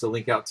 you want us to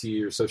link out to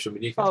your social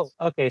media accounts?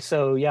 Oh, okay.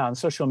 So on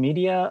social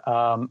media,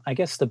 I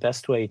guess the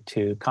best way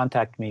to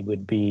contact me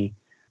would be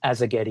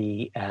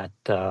Azzagetti at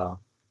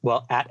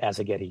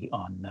Azzagetti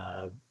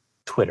on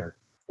Twitter.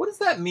 What does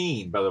that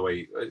mean, by the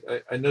way?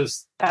 I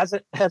noticed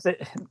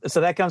so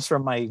that comes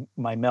from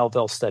my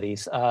Melville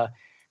studies.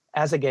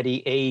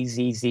 Azzagetti,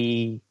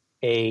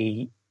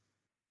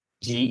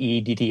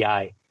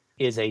 AzzageddI,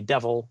 is a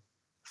devil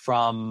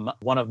from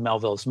one of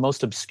Melville's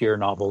most obscure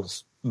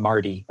novels,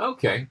 Marty.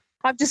 Okay.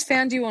 I've just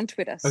found you on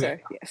Twitter.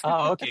 Okay. So yeah.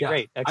 Oh, okay,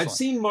 great. Excellent. I've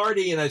seen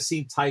Marty and I've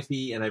seen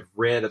Typee and I've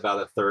read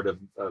about a third of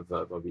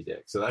Moby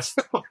Dick. So that's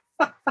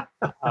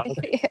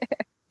okay.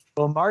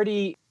 Well,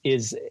 Marty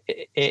is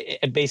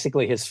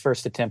basically his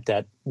first attempt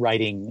at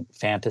writing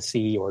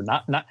fantasy, or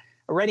not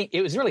writing.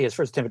 It was really his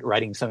first attempt at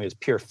writing something that was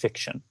pure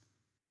fiction,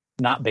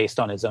 not based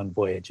on his own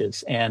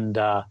voyages, and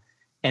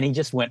he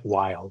just went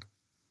wild,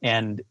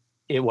 and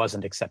it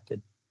wasn't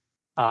accepted.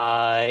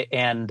 But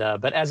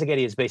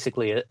Azzagetti is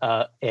basically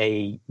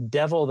a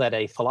devil that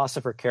a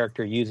philosopher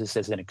character uses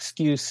as an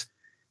excuse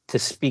to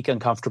speak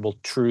uncomfortable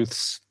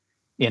truths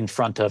in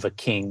front of a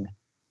king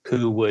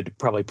who would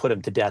probably put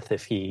him to death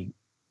if he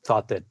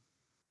thought that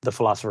the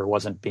philosopher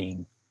wasn't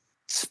being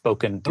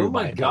spoken through. Oh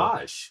my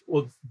gosh!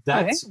 Well,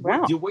 that's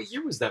wow. What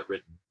year was that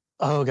written?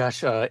 Oh gosh,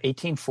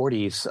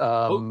 1840s,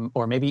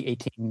 or maybe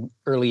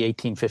early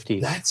 1850s.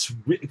 That's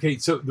okay.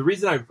 So the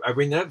reason I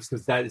bring that up is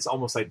because that is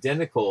almost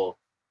identical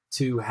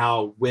to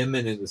how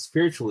women in the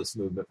spiritualist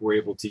movement were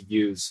able to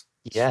use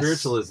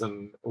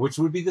spiritualism, which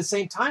would be the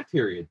same time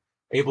period,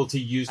 able to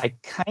use. I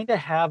kind of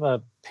have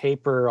a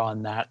paper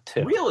on that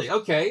too. Really?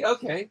 Okay.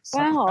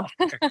 Wow.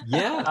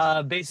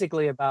 Yeah.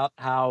 Basically about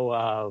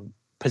how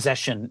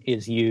possession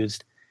is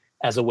used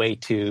as a way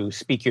to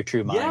speak your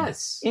true mind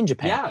in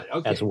Japan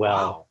as well.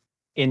 Wow.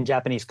 In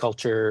Japanese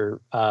culture,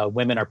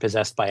 women are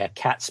possessed by a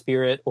cat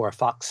spirit or a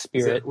fox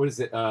spirit. What is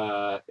it?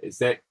 Is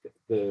that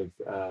the...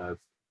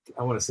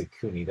 I want to say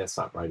kuni. That's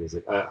not right, is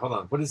it? Hold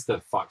on. What is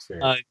the fox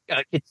spirit?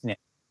 Kitsune.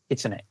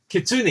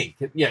 Kitsune.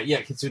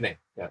 Yeah, kitsune.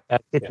 Yeah.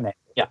 Kitsune.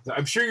 Yeah.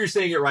 I'm sure you're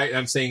saying it right.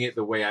 I'm saying it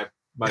the way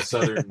my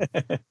southern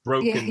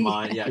broken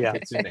mind. Yeah,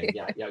 kitsune.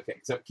 Yeah, okay.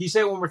 So can you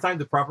say it one more time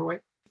the proper way?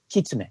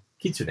 Kitsune.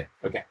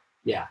 Okay.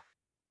 Yeah.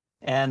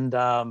 And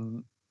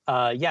the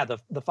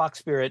fox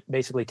spirit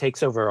basically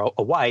takes over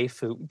a wife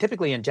who,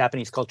 typically in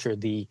Japanese culture,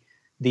 the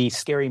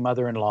scary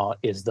mother-in-law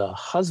is the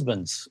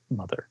husband's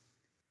mother,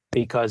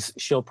 because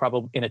she'll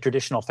probably, in a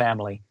traditional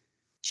family,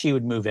 she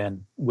would move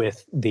in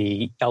with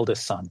the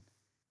eldest son.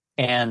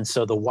 And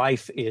so the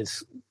wife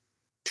is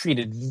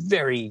treated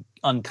very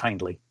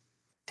unkindly,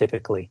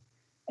 typically,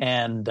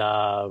 and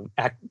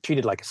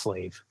treated like a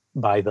slave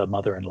by the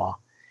mother-in-law.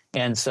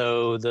 And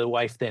so the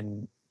wife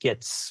then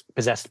gets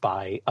possessed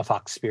by a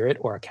fox spirit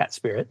or a cat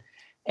spirit,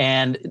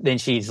 and then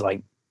she's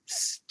like,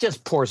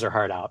 just pours her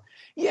heart out.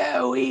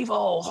 "You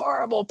evil,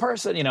 horrible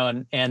person,"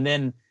 and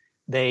then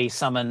they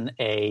summon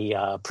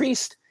a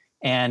priest,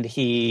 and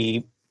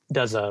he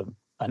does an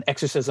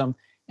exorcism,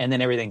 and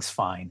then everything's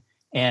fine.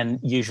 And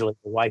usually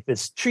the wife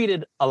is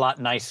treated a lot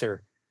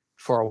nicer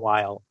for a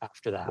while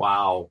after that.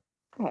 Wow.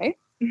 Okay.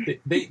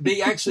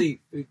 They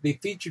actually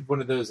featured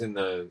one of those in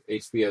the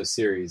HBO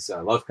series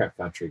Lovecraft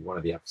Country. One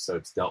of the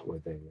episodes dealt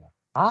with a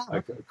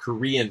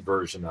Korean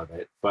version of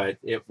it, but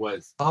it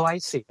was. Oh, I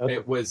see. Okay.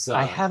 It was.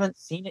 I haven't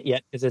seen it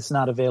yet because it's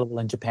not available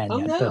in Japan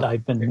yet. No. But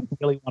I've been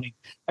really wanting.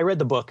 I read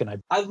the book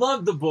and I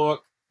love the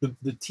book.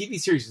 The TV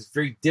series is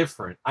very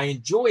different. I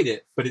enjoyed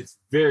it, but it's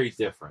very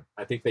different.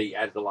 I think they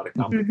added a lot of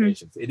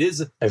complications. Mm-hmm. It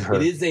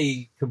is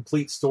a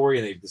complete story,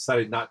 and they've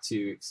decided not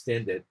to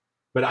extend it.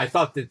 But I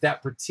thought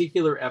that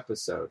particular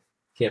episode,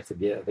 can't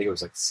forget, I think it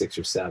was like 6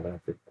 or 7, I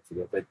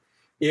forget. But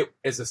it,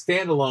 as a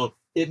standalone,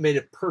 it made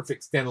a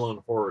perfect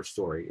standalone horror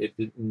story. It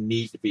didn't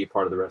need to be a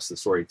part of the rest of the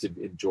story to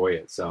enjoy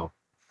it. So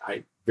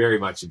I very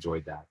much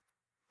enjoyed that.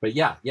 But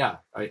yeah.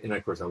 And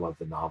of course, I love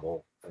the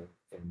novel and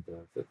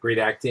the great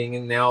acting.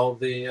 And now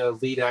the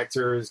lead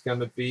actor is going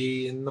to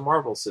be in the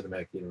Marvel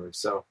Cinematic Universe.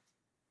 So,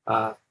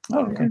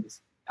 okay.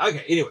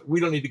 Anyway,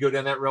 we don't need to go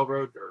down that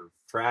railroad or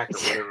track or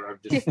whatever. I'm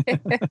just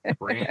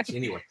branch.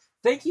 Anyway,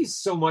 thank you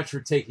so much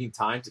for taking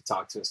time to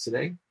talk to us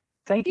today.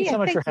 Thank you so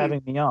much for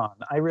having me on.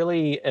 I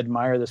really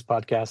admire this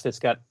podcast. It's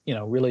got,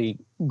 really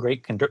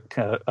great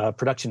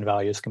production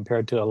values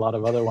compared to a lot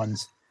of other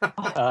ones.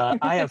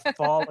 I have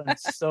fallen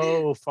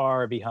so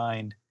far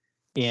behind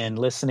in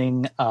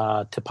listening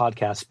to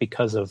podcasts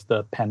because of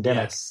the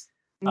pandemic. Yes.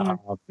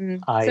 So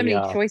many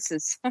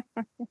choices.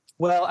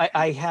 Well,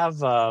 I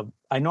have.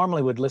 I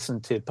normally would listen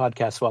to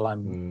podcasts while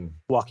I'm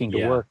walking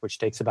to work, which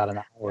takes about an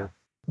hour.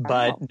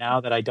 But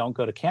now that I don't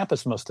go to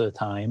campus most of the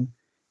time,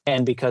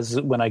 and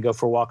because when I go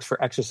for walks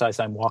for exercise,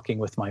 I'm walking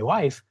with my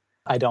wife,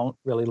 I don't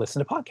really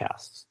listen to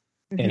podcasts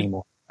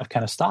anymore. I've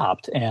kind of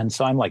stopped. And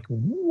so I'm like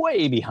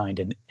way behind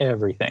in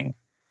everything.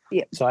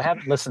 Yeah. So I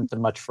haven't listened to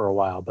much for a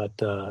while, but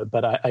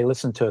I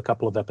listened to a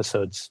couple of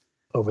episodes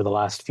over the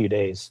last few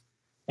days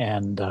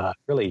and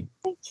really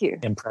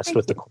impressed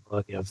with the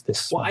quality of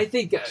this. Well, I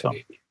think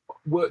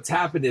what's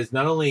happened is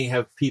not only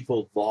have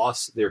people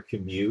lost their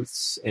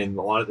commutes and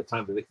a lot of the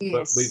time, but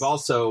we've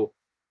also,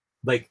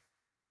 like,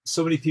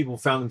 so many people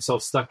found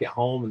themselves stuck at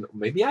home, and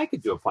maybe I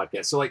could do a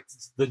podcast. So like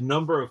the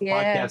number of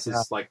podcasts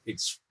is like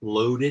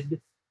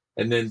exploded,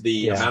 and then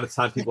the amount of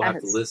time people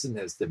have to listen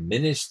has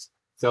diminished.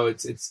 So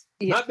it's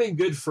not been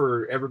good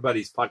for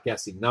everybody's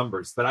podcasting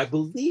numbers. But I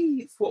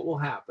believe what will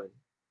happen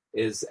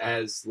is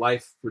as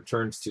life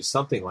returns to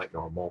something like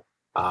normal,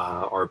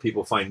 or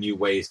people find new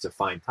ways to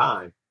find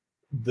time,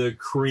 the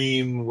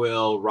cream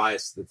will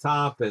rise to the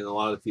top and a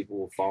lot of people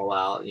will fall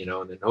out,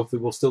 and then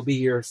hopefully we'll still be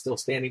here, still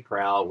standing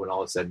proud when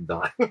all is said and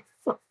done.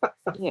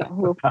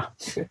 We'll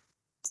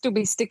still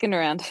be sticking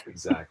around.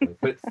 Exactly.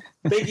 But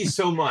thank you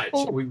so much.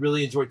 We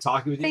really enjoyed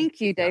talking with you. Thank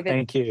you, David.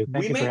 Thank you.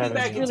 We may be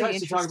back in touch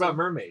to talk about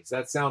mermaids.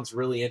 That sounds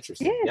really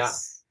interesting.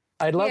 Yes.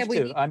 Yeah. I'd love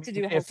to. I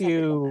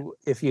mean,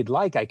 if you'd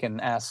like, I can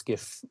ask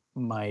if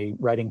my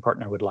writing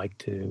partner would like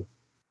to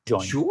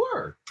join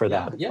for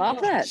that.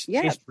 Love that.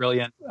 Yeah. She's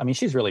brilliant. I mean,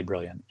 she's really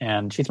brilliant,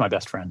 and she's my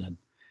best friend,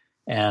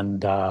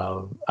 and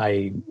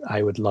I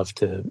would love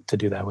to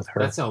do that with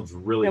her. That sounds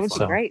really fun. That would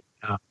be great.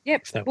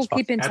 Yep, we'll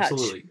keep in touch.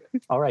 Absolutely.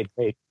 All right,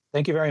 great.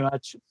 Thank you very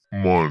much.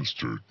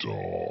 Monster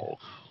Talk.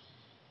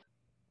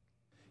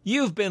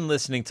 You've been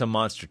listening to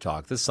Monster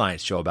Talk, the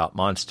science show about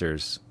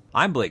monsters.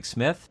 I'm Blake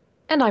Smith.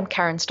 And I'm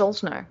Karen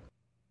Stolzno.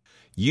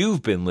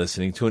 You've been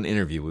listening to an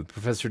interview with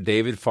Professor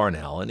David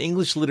Farnell, an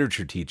English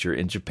literature teacher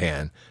in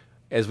Japan,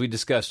 as we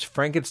discussed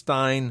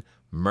Frankenstein,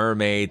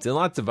 mermaids, and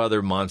lots of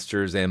other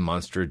monsters and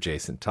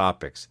monster-adjacent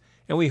topics.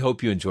 And we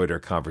hope you enjoyed our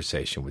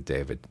conversation with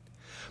David.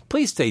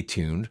 Please stay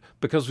tuned,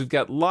 because we've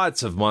got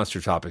lots of monster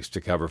topics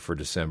to cover for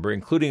December,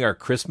 including our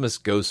Christmas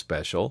Ghost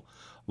Special,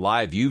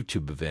 live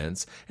YouTube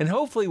events, and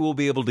hopefully we'll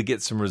be able to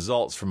get some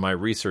results from my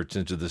research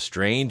into the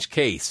strange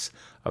case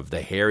of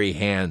the hairy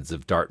hands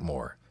of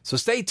Dartmoor. So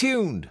stay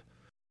tuned!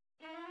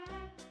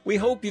 We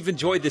hope you've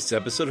enjoyed this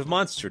episode of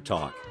Monster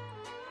Talk.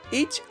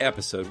 Each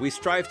episode, we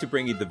strive to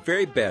bring you the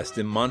very best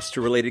in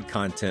monster-related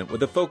content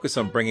with a focus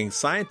on bringing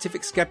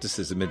scientific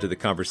skepticism into the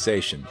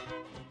conversation.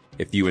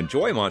 If you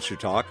enjoy Monster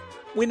Talk,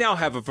 we now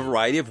have a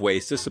variety of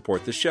ways to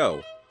support the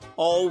show,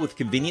 all with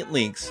convenient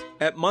links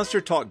at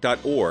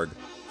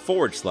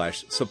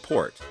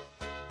monstertalk.org/support.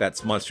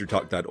 That's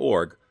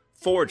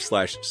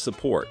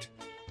monstertalk.org/support.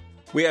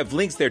 We have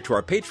links there to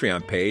our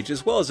Patreon page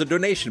as well as a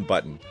donation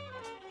button.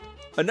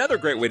 Another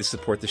great way to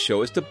support the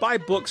show is to buy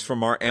books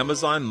from our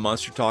Amazon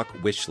Monster Talk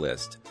wish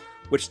list,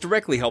 which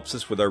directly helps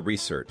us with our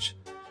research.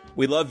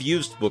 We love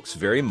used books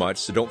very much,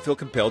 so don't feel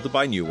compelled to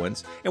buy new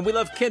ones, and we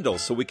love Kindle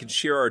so we can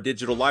share our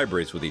digital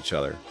libraries with each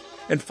other.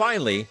 And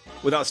finally,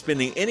 without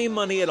spending any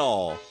money at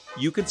all,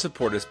 you can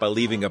support us by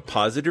leaving a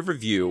positive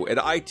review at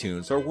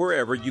iTunes or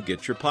wherever you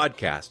get your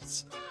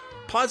podcasts.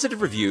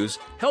 Positive reviews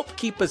help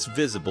keep us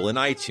visible in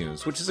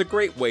iTunes, which is a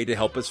great way to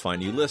help us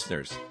find new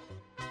listeners.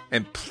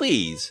 And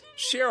please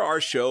share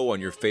our show on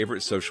your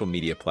favorite social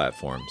media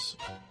platforms.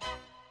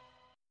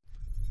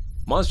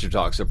 Monster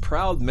Talk's a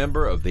proud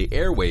member of the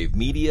Airwave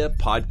Media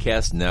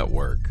Podcast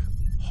Network,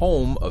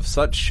 home of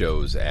such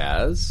shows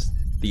as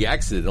The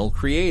Accidental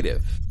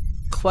Creative,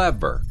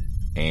 Clever,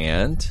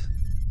 and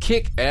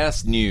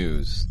Kick-Ass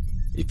News.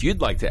 If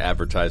you'd like to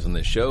advertise on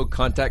the show,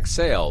 contact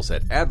sales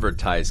at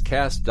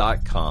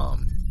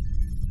advertisecast.com.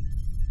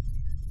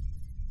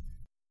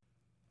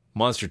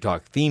 Monster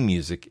Talk theme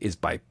music is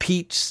by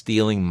Peach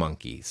Stealing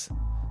Monkeys.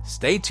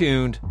 Stay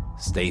tuned,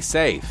 stay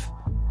safe,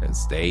 and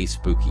stay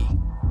spooky.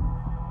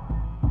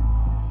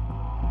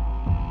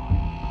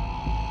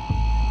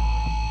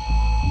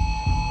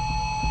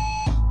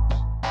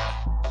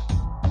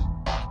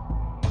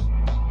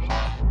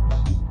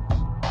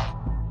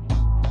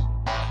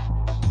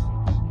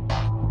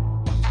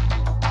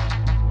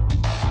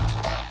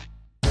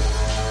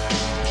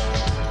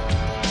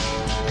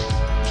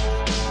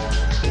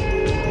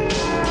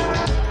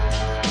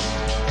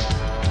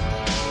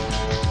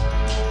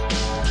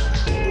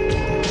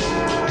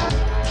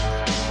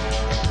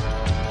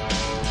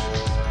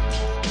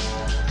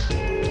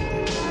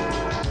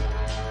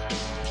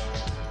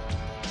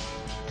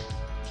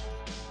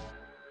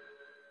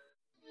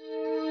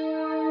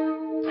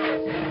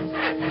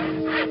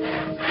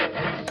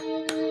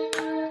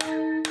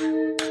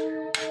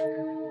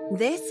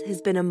 This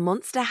has been a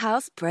Monster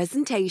House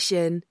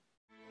presentation.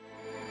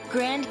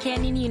 Grand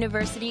Canyon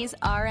University's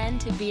RN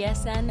to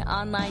BSN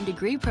online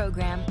degree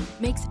program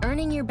makes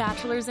earning your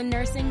bachelor's in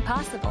nursing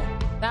possible.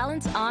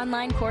 Balance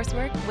online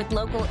coursework with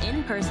local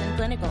in-person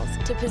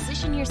clinicals to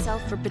position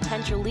yourself for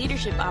potential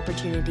leadership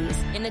opportunities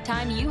in the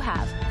time you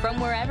have from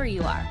wherever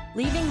you are,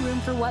 leaving room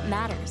for what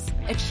matters.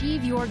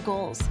 Achieve your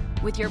goals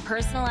with your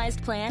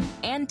personalized plan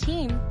and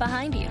team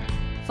behind you.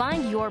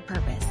 Find your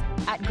purpose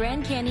at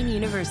Grand Canyon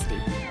University.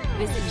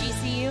 Visit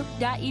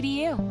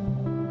gcu.edu.